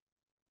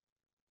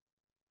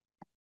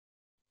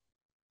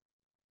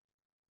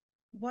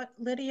 What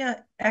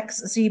Lydia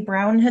XZ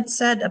Brown had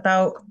said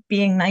about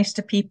being nice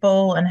to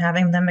people and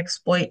having them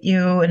exploit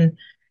you and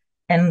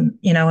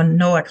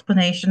no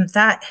explanations,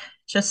 that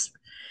just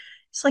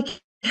it's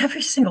like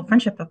every single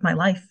friendship of my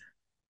life.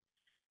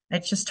 I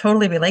just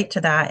totally relate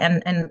to that.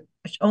 And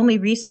only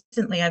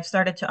recently I've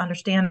started to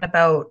understand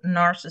about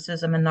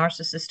narcissism and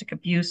narcissistic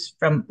abuse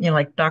from,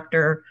 like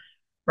Dr.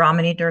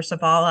 Ramani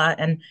Dursavala.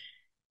 And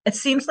it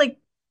seems like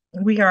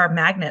we are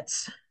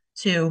magnets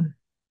to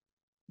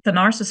the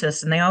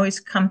narcissists, and they always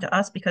come to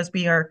us because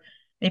we are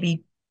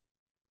maybe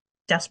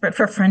desperate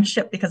for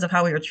friendship because of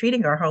how we were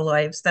treating our whole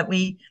lives, that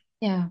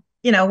Yeah.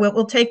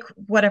 we'll take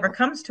whatever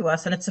comes to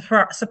us. And it's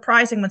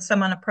surprising when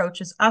someone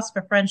approaches us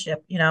for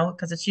friendship,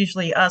 because it's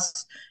usually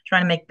us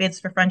trying to make bids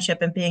for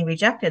friendship and being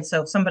rejected.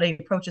 So if somebody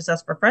approaches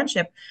us for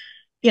friendship,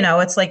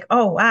 it's like,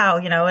 oh, wow,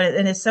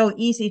 and it's so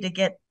easy to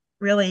get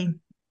really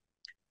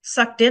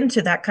sucked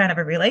into that kind of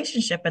a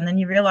relationship. And then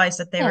you realize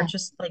that they were Yeah.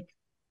 just like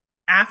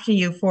after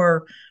you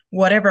for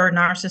whatever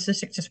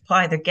narcissistic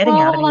supply they're getting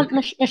Well, out of hold you.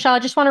 on, Michelle, I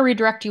just want to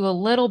redirect you a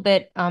little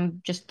bit.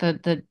 Just there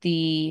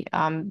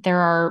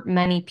are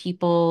many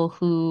people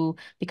who,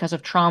 because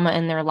of trauma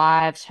in their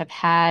lives, have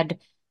had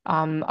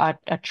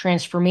a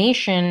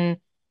transformation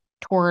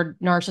toward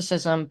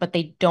narcissism, but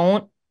they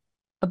don't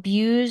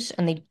abuse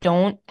and they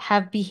don't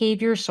have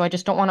behavior. So I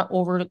don't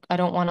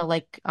want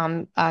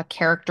to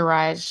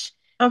characterize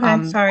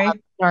Okay, sorry.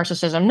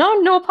 narcissism.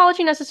 No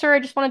apology necessary. I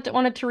just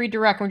wanted to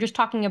redirect. We're just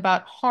talking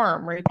about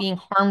harm, right? Being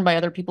harmed by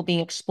other people, being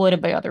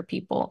exploited by other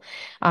people.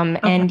 Okay.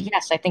 And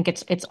yes, I think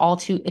it's all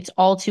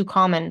too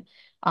common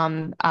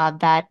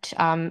that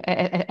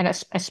and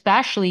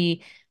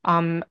especially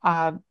when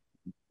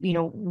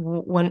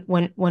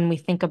we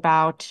think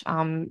about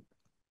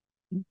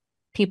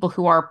people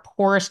who are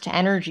porous to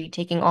energy,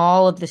 taking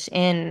all of this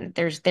in,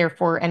 there's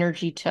therefore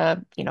energy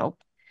to,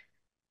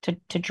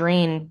 to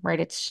drain, right?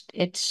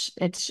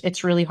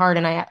 It's really hard.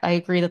 And I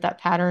agree that that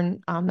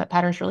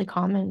pattern's really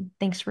common.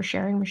 Thanks for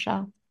sharing,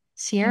 Michelle. Thank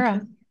Sierra.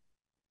 you.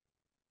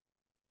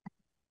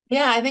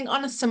 Yeah, I think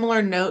on a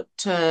similar note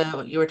to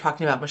what you were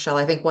talking about, Michelle,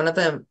 I think one of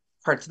the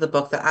parts of the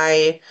book that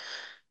I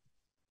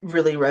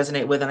really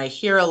resonate with and I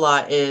hear a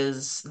lot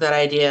is that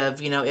idea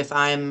of, if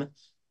I'm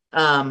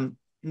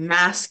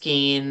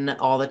masking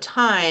all the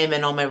time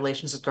and all my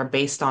relationships are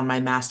based on my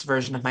masked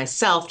version of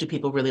myself, do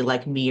people really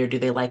like me or do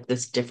they like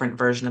this different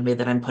version of me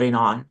that I'm putting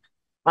on?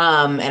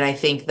 And I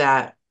think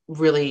that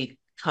really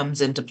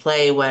comes into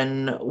play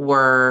when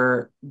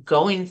we're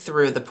going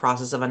through the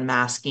process of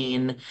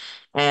unmasking.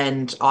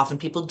 And often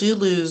people do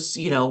lose,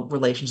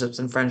 relationships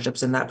and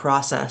friendships in that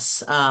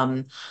process.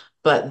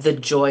 But the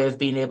joy of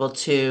being able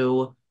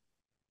to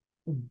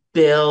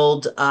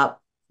build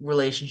up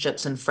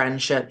relationships and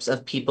friendships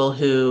of people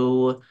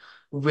who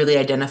really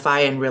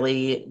identify and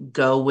really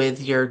go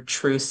with your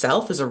true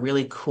self is a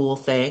really cool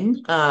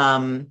thing.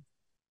 And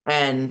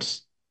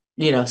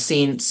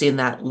seeing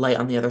that light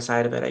on the other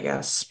side of it, I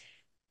guess.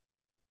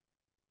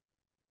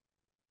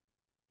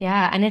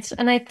 Yeah,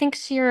 and I think,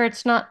 Sierra,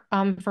 it's not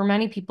for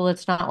many people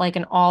it's not like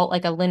an all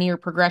like a linear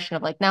progression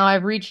of like now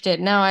I've reached it.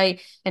 Now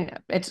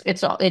and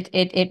it's all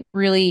it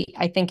really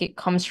I think it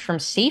comes from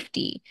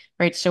safety,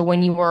 right? So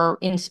when you are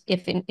in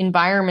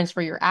environments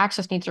where your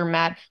access needs are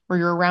met, where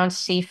you're around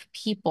safe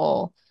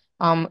people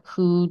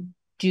who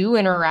do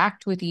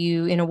interact with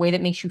you in a way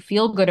that makes you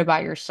feel good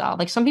about yourself.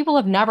 Like some people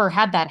have never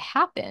had that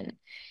happen.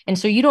 And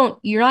so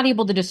you're not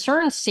able to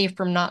discern safe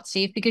from not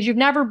safe because you've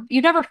never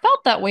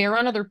felt that way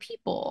around other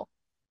people.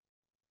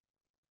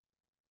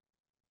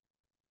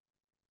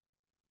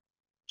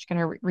 Just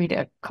gonna read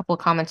a couple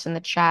of comments in the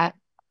chat.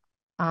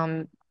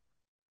 Um,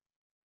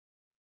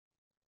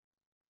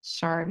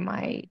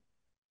 sorry,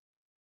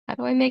 how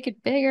do I make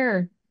it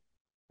bigger?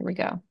 Here we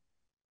go.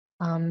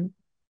 Um,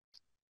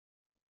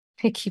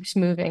 it keeps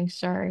moving.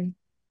 Sorry.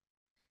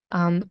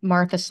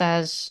 Martha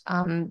says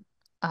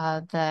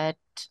that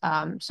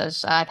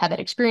says I've had that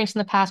experience in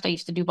the past. I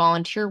used to do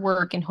volunteer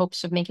work in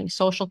hopes of making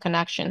social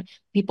connection.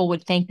 People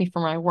would thank me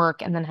for my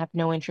work and then have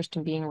no interest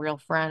in being real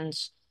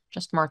friends.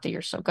 Just Martha,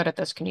 you're so good at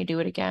this. Can you do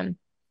it again?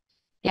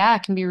 Yeah,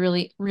 it can be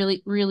really,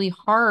 really, really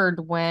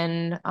hard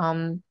when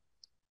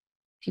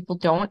people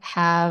don't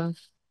have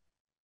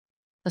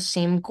the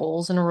same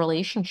goals in a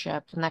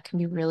relationship, and that can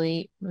be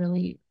really,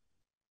 really,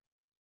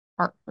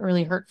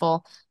 really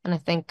hurtful. And I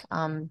think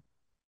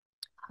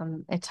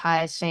it's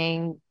high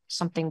saying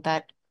something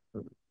that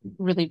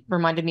really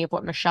reminded me of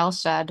what Michelle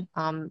said.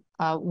 When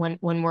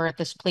we're at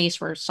this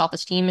place where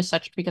self-esteem is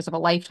such because of a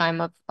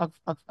lifetime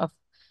of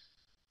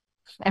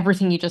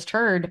everything you just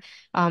heard,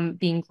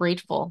 being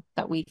grateful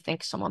that we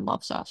think someone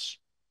loves us.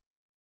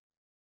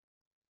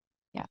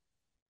 Yeah,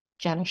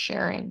 Jenna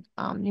sharing,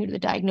 new to the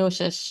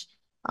diagnosis.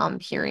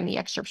 Hearing the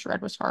excerpts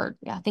read was hard.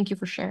 Yeah, thank you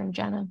for sharing,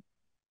 Jenna.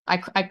 I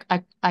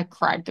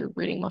cried through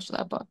reading most of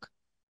that book.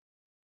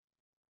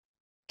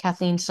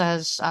 Kathleen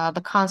says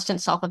the constant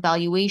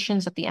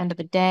self-evaluations at the end of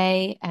the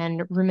day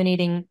and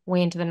ruminating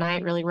way into the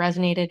night really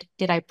resonated.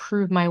 Did I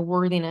prove my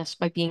worthiness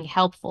by being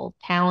helpful,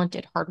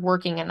 talented,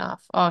 hardworking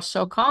enough? Oh,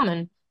 so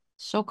common,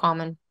 so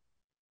common.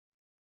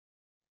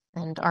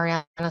 And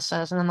Ariana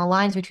says, and then the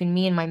lines between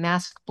me and my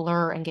mask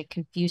blur and get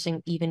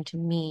confusing even to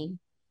me.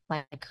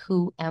 Like,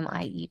 who am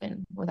I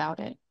even without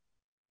it?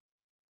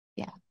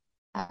 Yeah,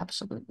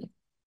 absolutely.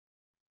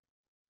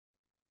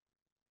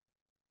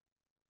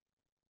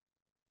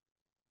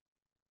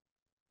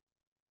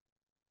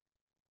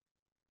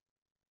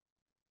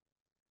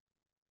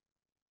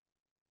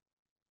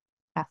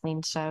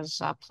 Kathleen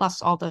says,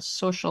 plus all the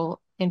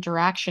social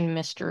interaction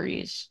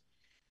mysteries.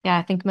 Yeah,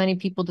 I think many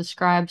people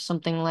describe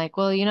something like,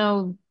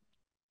 well,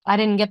 I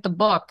didn't get the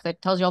book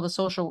that tells you all the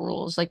social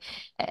rules, like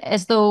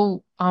as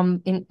though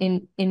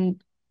in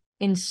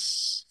in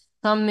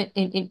some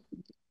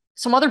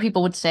other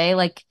people would say,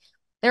 like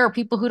there are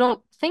people who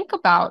don't think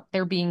about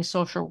there being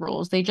social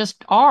rules. They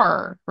just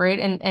are, right?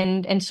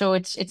 And so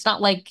it's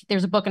not like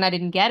there's a book and I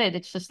didn't get it.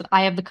 It's just that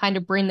I have the kind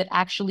of brain that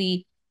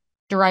actually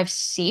derives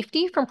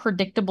safety from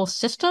predictable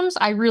systems.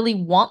 I really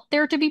want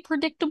there to be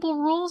predictable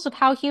rules of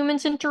how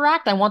humans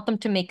interact. I want them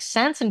to make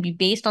sense and be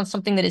based on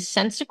something that is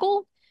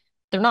sensical.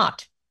 They're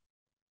not.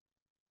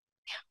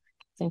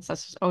 Since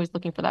that's always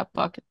looking for that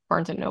book,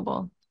 Barnes and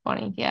Noble.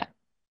 Funny, yeah.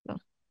 So,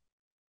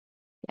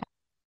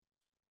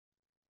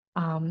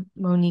 yeah.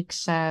 Monique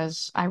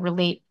says, I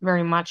relate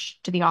very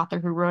much to the author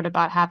who wrote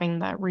about having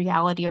the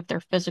reality of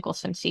their physical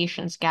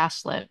sensations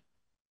gaslit.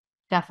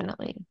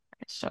 Definitely.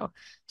 So,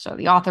 so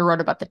the author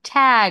wrote about the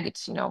tag.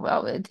 It's,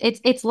 well,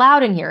 it's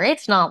loud in here.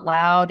 It's not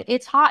loud.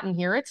 It's hot in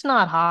here. It's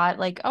not hot.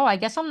 Like, oh, I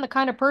guess I'm the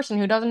kind of person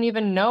who doesn't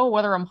even know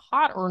whether I'm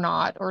hot or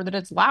not, or that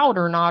it's loud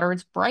or not, or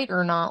it's bright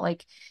or not.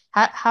 Like,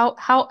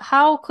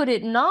 how could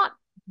it not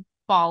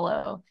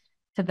follow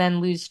to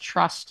then lose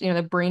trust,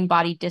 the brain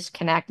body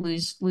disconnect,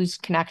 lose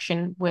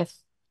connection with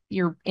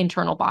your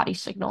internal body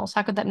signals?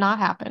 How could that not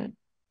happen?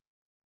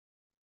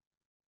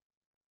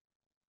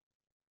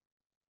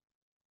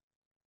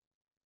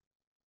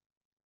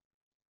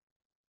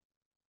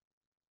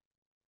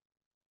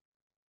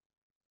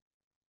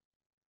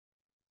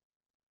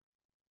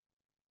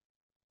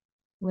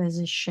 Liz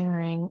is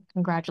sharing.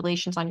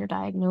 Congratulations on your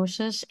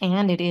diagnosis.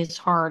 And it is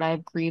hard.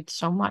 I've grieved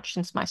so much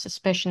since my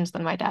suspicions,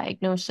 then my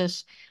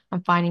diagnosis.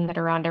 I'm finding that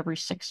around every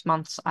 6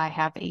 months, I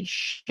have a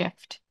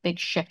big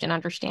shift in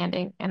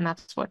understanding, and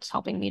that's what's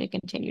helping me to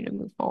continue to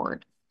move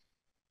forward.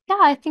 Yeah,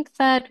 I think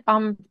that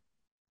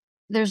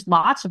there's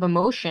lots of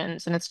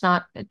emotions, and it's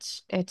not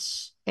it's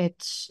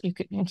you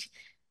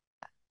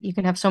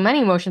can have so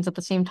many emotions at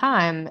the same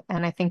time.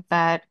 And I think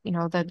that,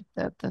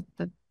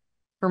 the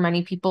for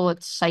many people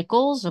it's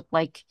cycles of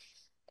like,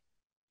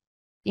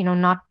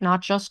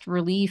 not just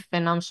relief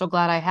and I'm so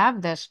glad I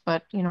have this,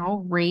 but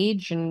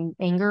rage and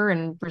anger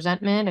and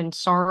resentment and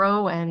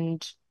sorrow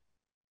and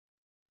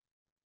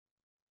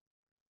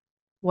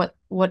what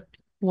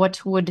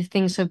would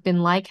things have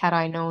been like had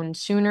I known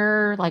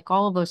sooner? Like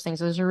all of those things.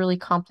 Those are really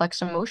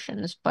complex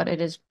emotions, but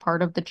it is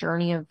part of the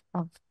journey of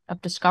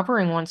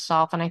discovering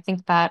oneself. And I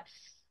think that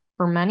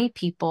for many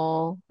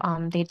people,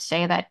 they'd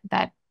say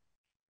that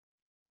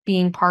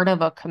being part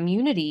of a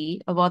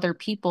community of other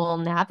people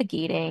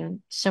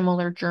navigating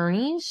similar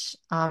journeys,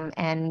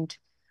 and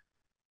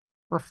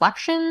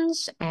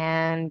reflections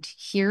and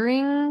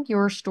hearing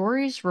your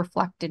stories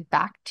reflected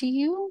back to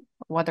you,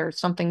 whether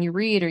it's something you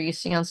read or you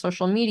see on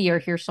social media or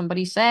hear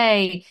somebody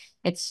say,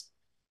 it's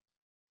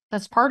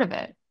that's part of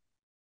it.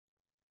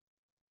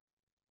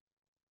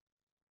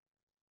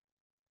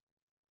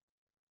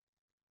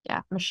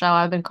 Yeah, Michelle,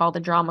 I've been called a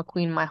drama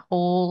queen my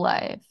whole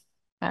life.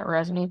 That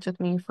resonates with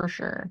me for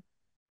sure.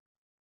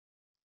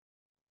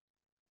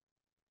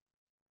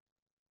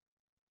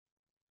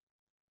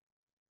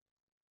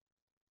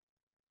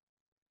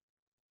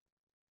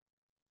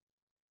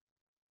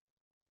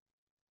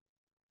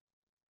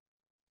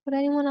 Would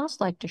anyone else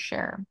like to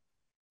share?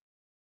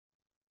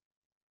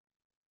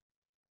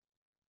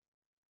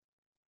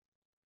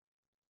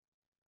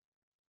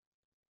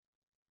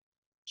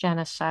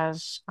 Jenna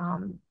says,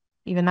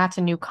 even that's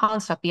a new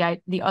concept.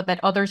 That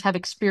others have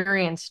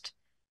experienced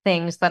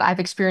things that I've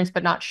experienced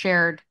but not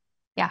shared.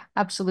 Yeah,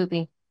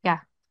 absolutely. Yeah.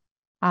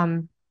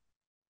 Um,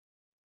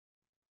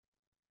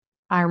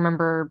 I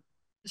remember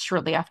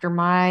shortly after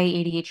my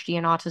ADHD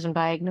and autism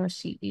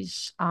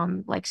diagnoses,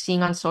 like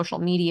seeing on social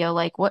media,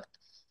 like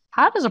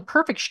how does a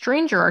perfect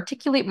stranger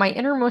articulate my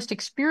innermost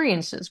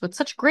experiences with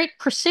such great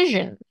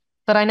precision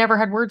that I never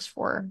had words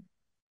for?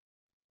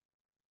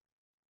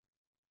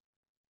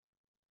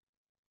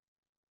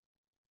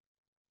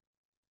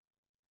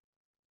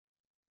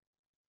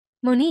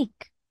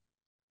 Monique.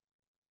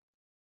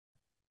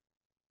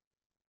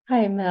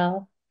 Hi,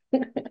 Mel.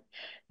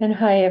 And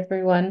hi,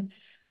 everyone.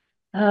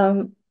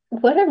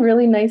 What a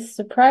really nice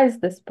surprise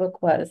this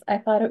book was. I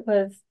thought it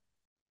was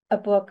a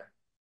book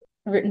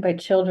written by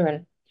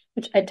children,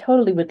 which I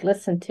totally would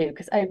listen to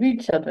because I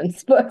read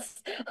children's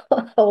books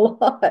a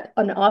lot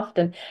and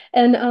often.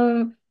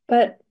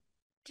 But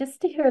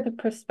just to hear the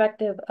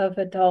perspective of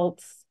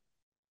adults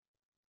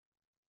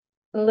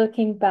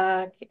looking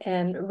back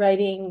and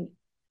writing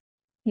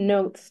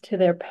notes to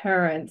their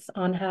parents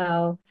on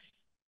how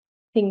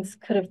things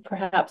could have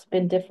perhaps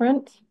been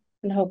different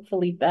and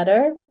hopefully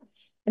better.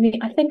 I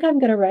mean, I think I'm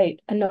going to write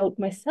a note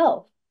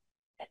myself.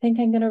 I think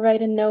I'm going to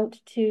write a note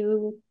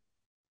to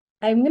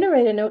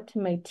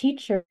my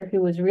teacher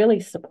who was really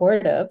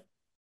supportive,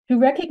 who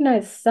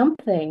recognized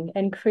something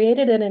and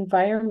created an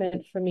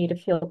environment for me to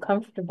feel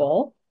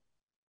comfortable.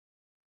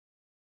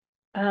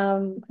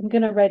 I'm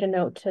going to write a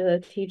note to the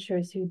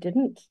teachers who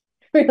didn't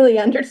really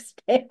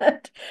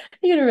understand.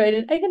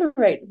 I'm going to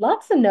write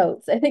lots of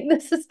notes. I think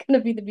this is going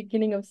to be the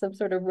beginning of some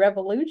sort of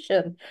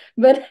revolution,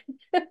 but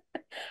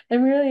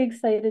I'm really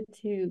excited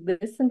to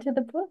listen to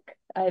the book.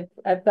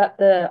 I've got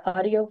the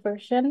audio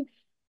version,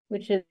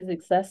 which is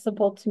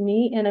accessible to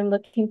me, and I'm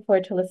looking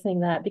forward to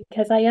listening to that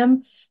because I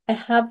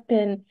have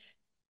been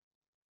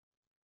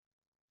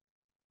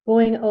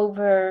going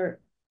over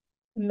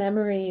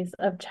memories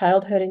of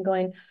childhood and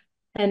going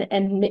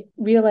and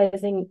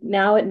realizing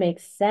now it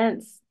makes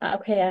sense.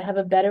 Okay, I have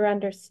a better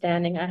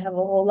understanding. I have a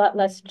whole lot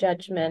less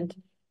judgment.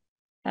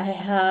 I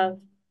have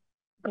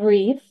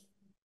grief.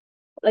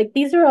 Like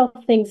these are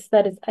all things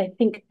that is, I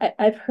think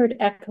I've heard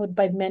echoed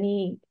by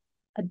many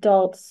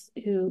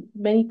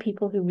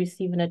people who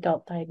receive an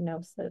adult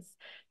diagnosis,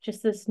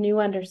 just this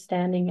new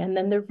understanding. And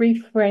then the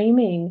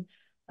reframing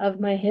of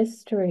my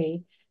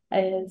history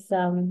is,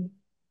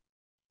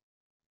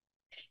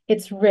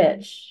 it's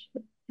rich.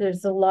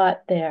 There's a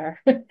lot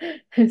there.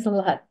 There's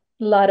a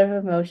lot of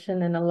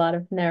emotion and a lot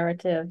of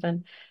narrative.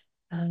 And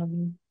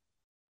um,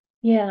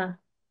 yeah,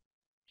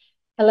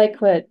 I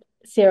like what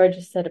Sarah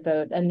just said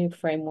about a new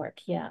framework.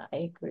 Yeah, I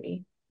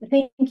agree.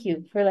 Thank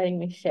you for letting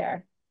me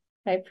share.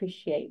 I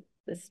appreciate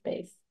this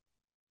space.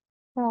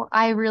 Well,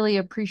 I really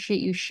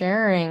appreciate you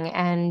sharing,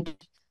 and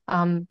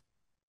um,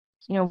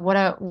 what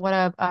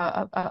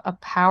a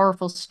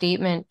powerful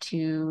statement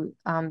to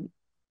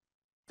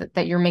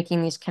that you're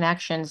making these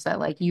connections, that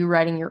like you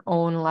writing your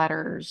own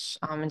letters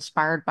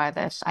inspired by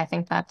this. I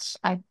think that's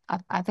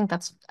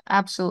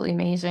absolutely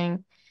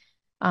amazing.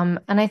 And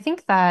I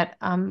think that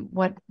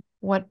what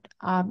what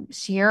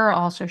Sierra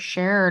also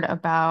shared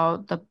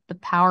about the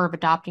power of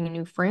adopting a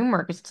new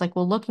framework is it's like,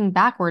 well, looking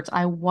backwards,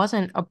 I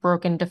wasn't a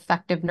broken,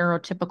 defective,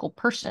 neurotypical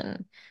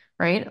person,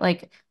 right?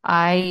 Like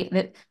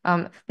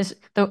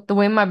the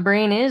way my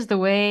brain is, the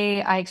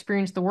way I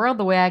experience the world,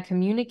 the way I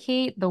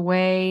communicate, the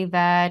way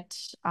that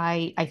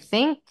I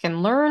think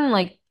and learn,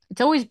 like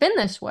it's always been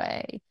this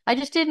way. I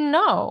just didn't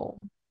know.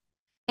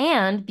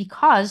 And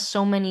because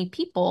so many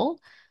people,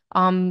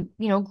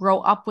 grow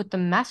up with the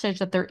message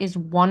that there is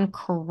one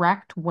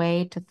correct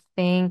way to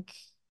think,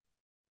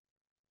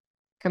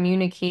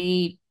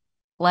 communicate,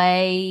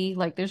 play,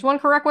 like there's one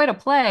correct way to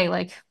play.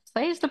 Like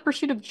play is the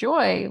pursuit of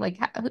joy. Like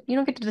you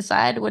don't get to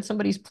decide what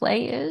somebody's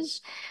play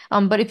is.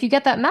 But if you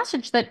get that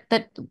message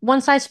that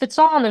one size fits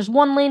all and there's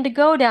one lane to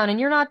go down and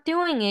you're not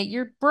doing it,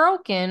 you're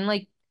broken.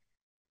 Like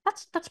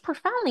that's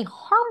profoundly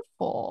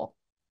harmful.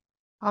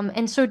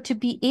 And so to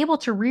be able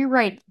to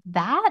rewrite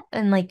that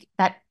and like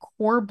that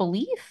core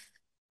belief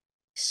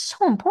is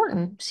so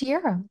important,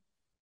 Sierra.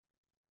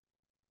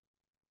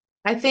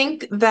 I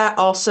think that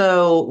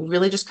also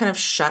really just kind of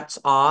shuts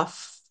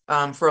off,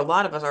 for a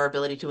lot of us, our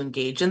ability to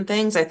engage in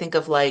things. I think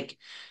of like,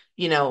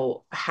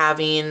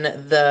 having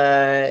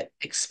the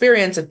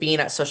experience of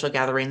being at social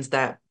gatherings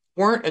that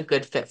weren't a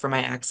good fit for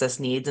my access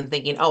needs and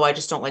thinking, oh, I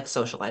just don't like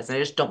socializing. I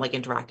just don't like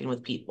interacting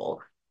with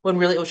people. When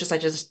really it was just, I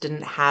just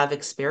didn't have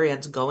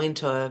experience going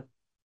to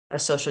a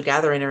social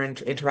gathering or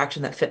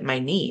interaction that fit my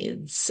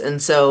needs.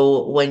 And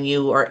so when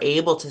you are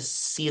able to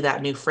see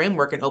that new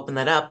framework and open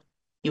that up,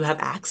 you have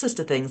access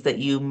to things that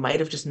you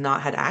might have just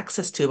not had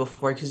access to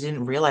before because you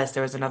didn't realize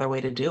there was another way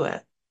to do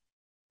it.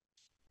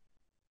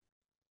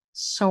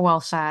 So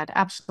well said.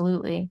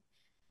 Absolutely.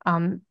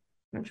 I'm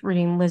just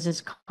reading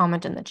Liz's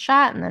comment in the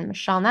chat and then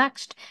Michelle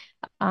next.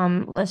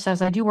 Liz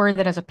says, I do worry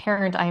that as a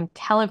parent, I am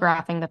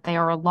telegraphing that they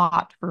are a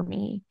lot for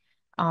me.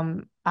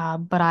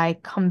 But I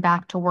come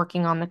back to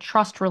working on the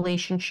trust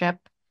relationship,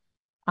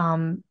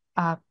 calling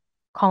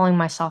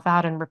myself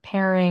out and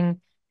repairing,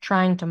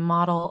 trying to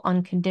model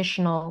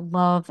unconditional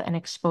love and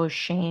expose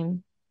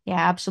shame. Yeah,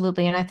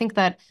 absolutely. And I think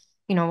that,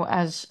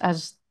 as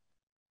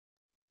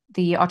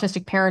the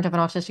autistic parent of an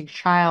autistic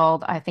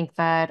child, I think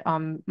that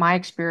my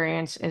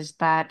experience is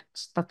that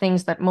the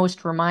things that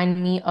most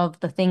remind me of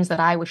the things that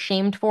I was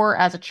shamed for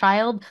as a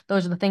child,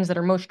 those are the things that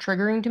are most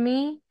triggering to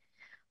me,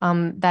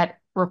 that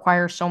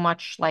require so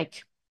much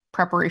like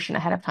preparation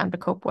ahead of time to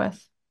cope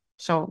with.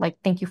 So like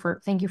thank you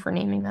for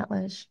naming that,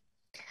 Liz.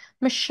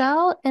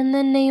 Michelle and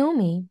then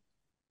Naomi.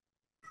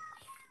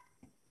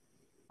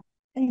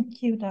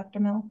 Thank you, Dr.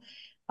 Mill.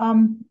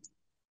 Um,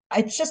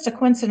 it's just a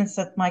coincidence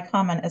that my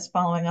comment is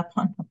following up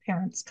on a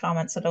parent's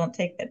comment, so don't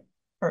take it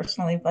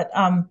personally. But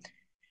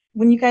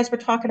when you guys were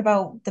talking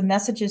about the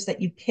messages that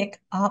you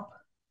pick up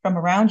from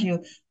around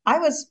you, I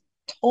was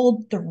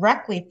told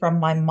directly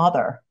from my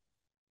mother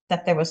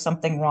that there was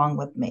something wrong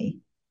with me.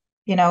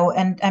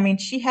 And I mean,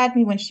 she had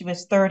me when she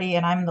was 30,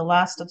 and I'm the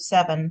last of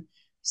seven.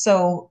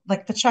 So,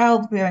 like, the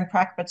child rearing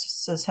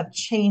practices have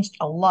changed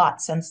a lot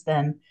since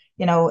then.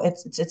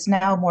 It's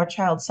now more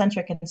child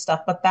centric and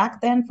stuff. But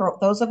back then, for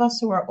those of us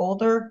who are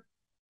older,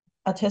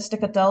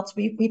 autistic adults,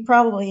 we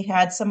probably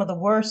had some of the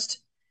worst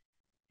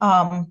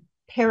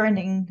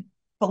parenting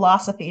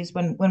philosophies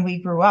when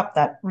we grew up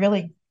that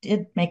really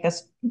did make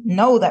us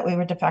know that we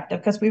were defective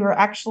because we were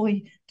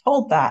actually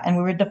told that and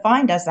we were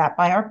defined as that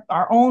by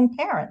our own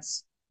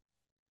parents.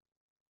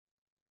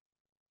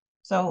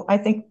 So I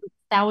think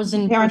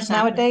Thousand parents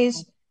percent.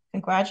 nowadays,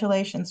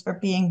 congratulations for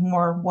being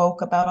more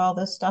woke about all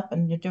this stuff,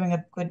 and you're doing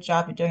a good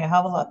job. You're doing a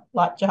hell of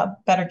a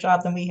better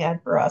job than we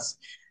had for us.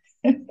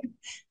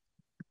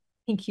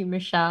 Thank you,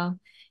 Michelle.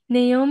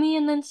 Naomi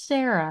and then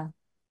Sarah.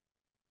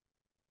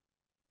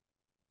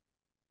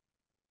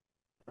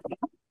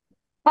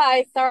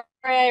 Hi, sorry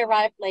I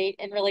arrived late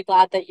and really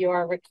glad that you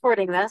are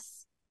recording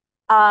this.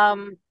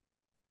 Um,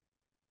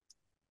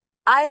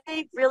 I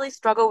really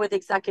struggle with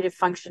executive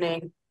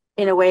functioning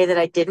in a way that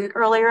I didn't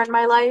earlier in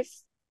my life.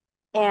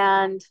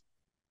 And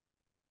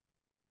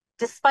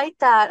despite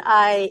that,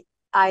 I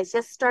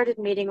just started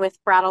meeting with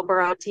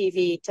Brattleboro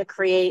TV to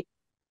create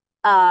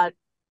a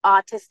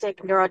autistic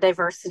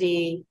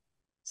neurodiversity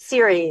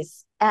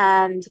series.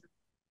 And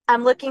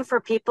I'm looking for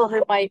people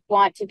who might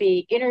want to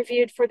be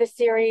interviewed for the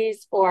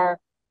series, or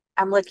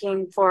I'm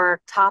looking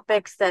for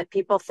topics that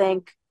people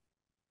think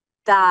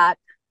that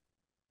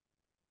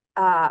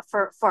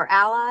for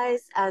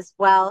allies as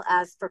well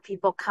as for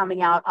people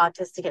coming out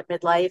autistic at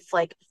midlife.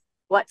 Like,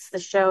 what's the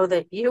show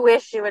that you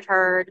wish you had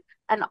heard?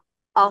 And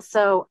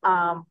also,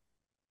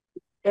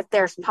 if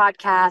there's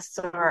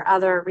podcasts or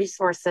other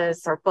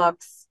resources or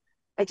books,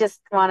 I just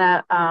want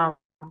to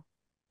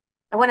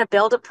I want to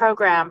build a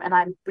program, and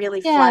I'm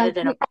really Yeah, flooded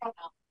in a program.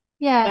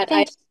 yeah, But I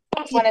thanks.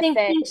 want to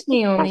say Thanks,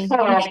 Naomi.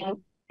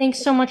 Thanks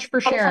so much for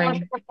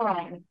sharing.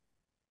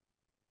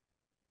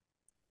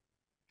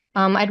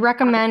 I'd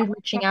recommend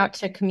reaching out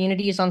to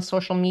communities on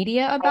social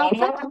media about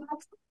this.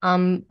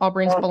 All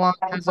Brains Belong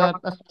has a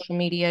social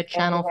media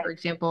channel, for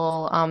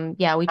example.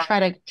 Yeah, we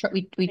try to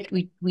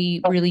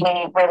we really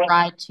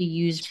try to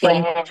use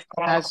brain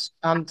as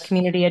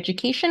community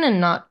education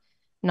and not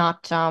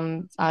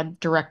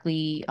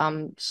directly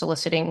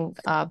soliciting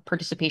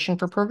participation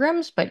for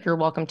programs, but you're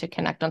welcome to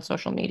connect on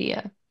social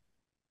media.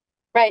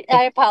 Right.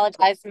 I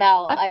apologize,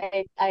 Mel.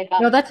 Uh,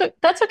 No, that's okay,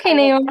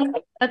 I was Naomi.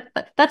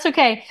 That's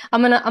okay.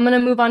 I'm gonna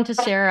move on to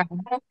Sarah.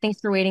 Thanks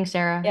for waiting,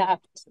 Sarah. yeah.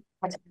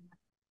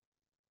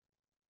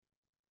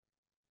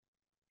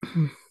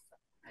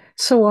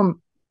 So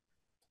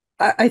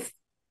I,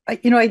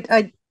 you know,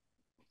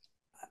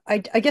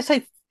 I guess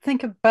I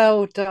think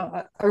about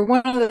or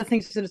one of the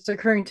things that's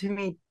occurring to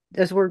me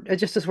as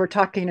we're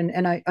talking,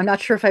 and I'm not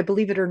sure if I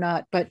believe it or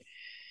not, but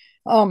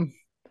um,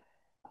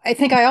 I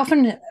think I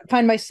often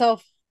find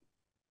myself,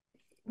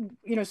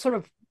 sort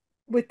of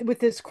with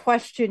this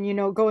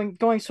question,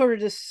 going sort of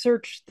to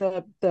search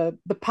the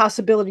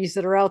possibilities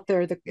that are out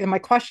there. And my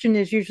question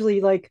is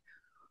usually like,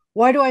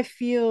 why do I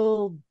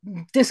feel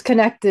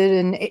disconnected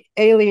and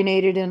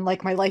alienated and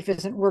like my life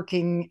isn't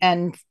working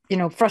and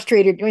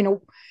frustrated?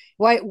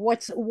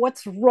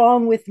 What's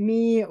wrong with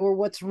me, or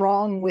what's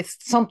wrong with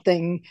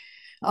something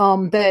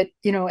that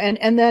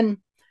and then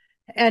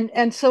and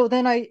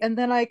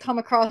then I come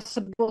across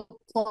a book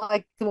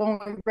like the one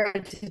we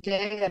read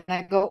today, and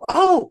I go,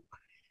 oh,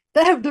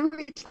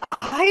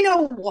 I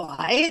know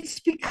why. It's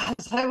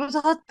because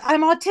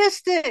I'm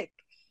autistic,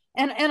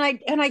 and I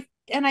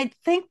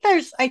think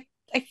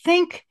I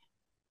think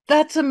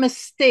that's a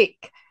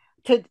mistake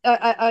to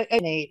I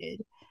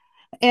needed.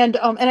 And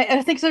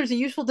I think there's a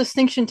useful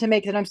distinction to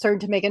make that I'm starting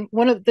to make. And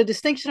one of the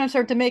distinction I'm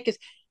starting to make is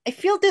I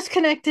feel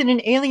disconnected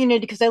and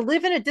alienated because I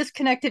live in a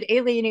disconnected,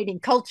 alienating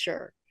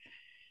culture.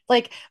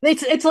 Like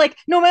it's like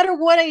no matter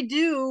what I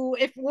do,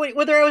 if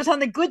whether I was on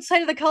the good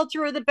side of the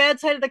culture or the bad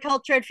side of the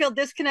culture, I'd feel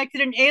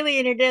disconnected and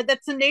alienated.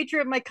 That's the nature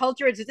of my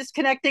culture. It's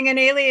disconnecting and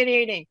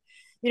alienating.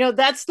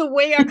 That's the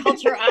way our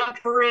culture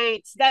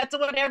operates. That's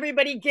what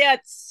everybody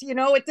gets.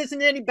 It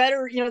isn't any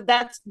better.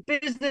 That's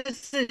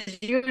business as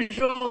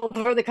usual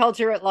for the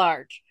culture at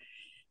large.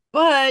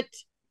 But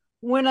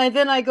when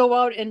I go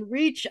out and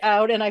reach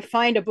out and I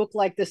find a book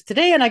like this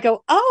today, and I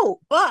go,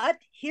 oh, but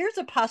here's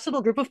a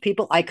possible group of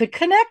people I could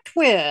connect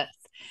with,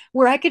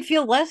 where I could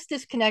feel less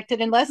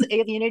disconnected and less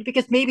alienated,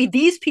 because maybe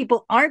these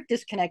people aren't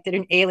disconnected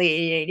and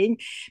alienating.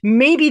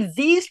 Maybe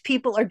these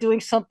people are doing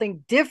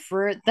something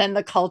different than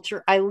the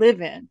culture I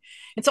live in.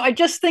 And so I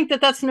just think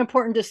that that's an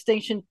important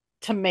distinction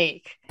to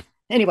make.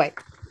 Anyway.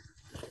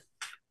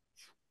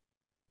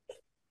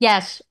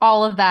 Yes,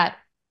 all of that.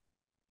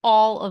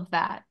 All of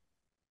that.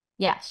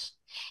 Yes.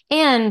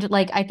 And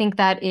like I think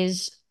that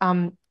is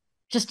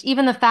just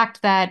even the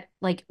fact that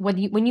like when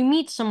you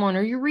meet someone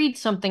or you read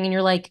something and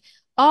you're like,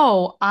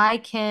 "Oh, I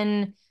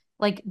can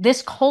like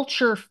this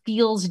culture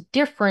feels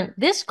different.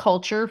 This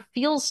culture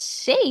feels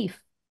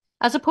safe,"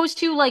 as opposed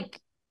to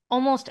like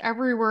almost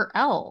everywhere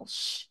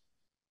else.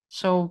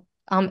 So,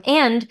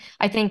 and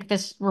I think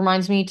this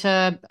reminds me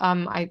to,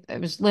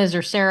 it was Liz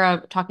or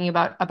Sarah talking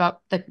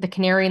about the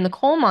canary in the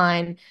coal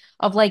mine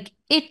of like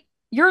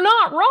you're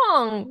not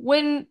wrong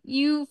when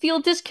you feel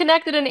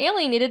disconnected and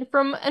alienated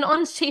from an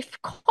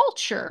unsafe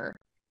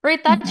culture,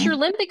 right? That's your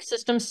Mhm. limbic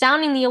system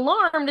sounding the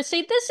alarm to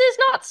say this is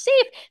not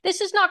safe.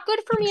 This is not good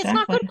for me. It's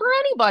not good Exactly. for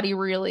anybody,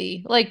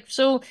 really. Like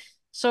so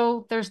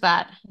there's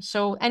that.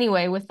 So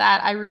anyway, with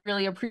that, I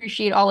really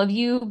appreciate all of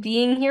you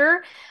being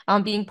here,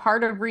 being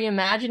part of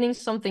reimagining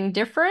something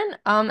different.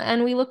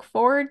 And we look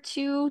forward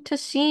to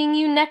seeing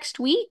you next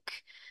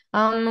week.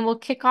 We'll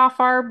kick off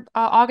our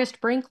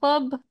August Brain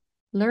Club,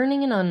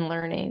 learning and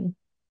unlearning.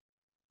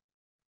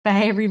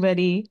 Bye,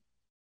 everybody.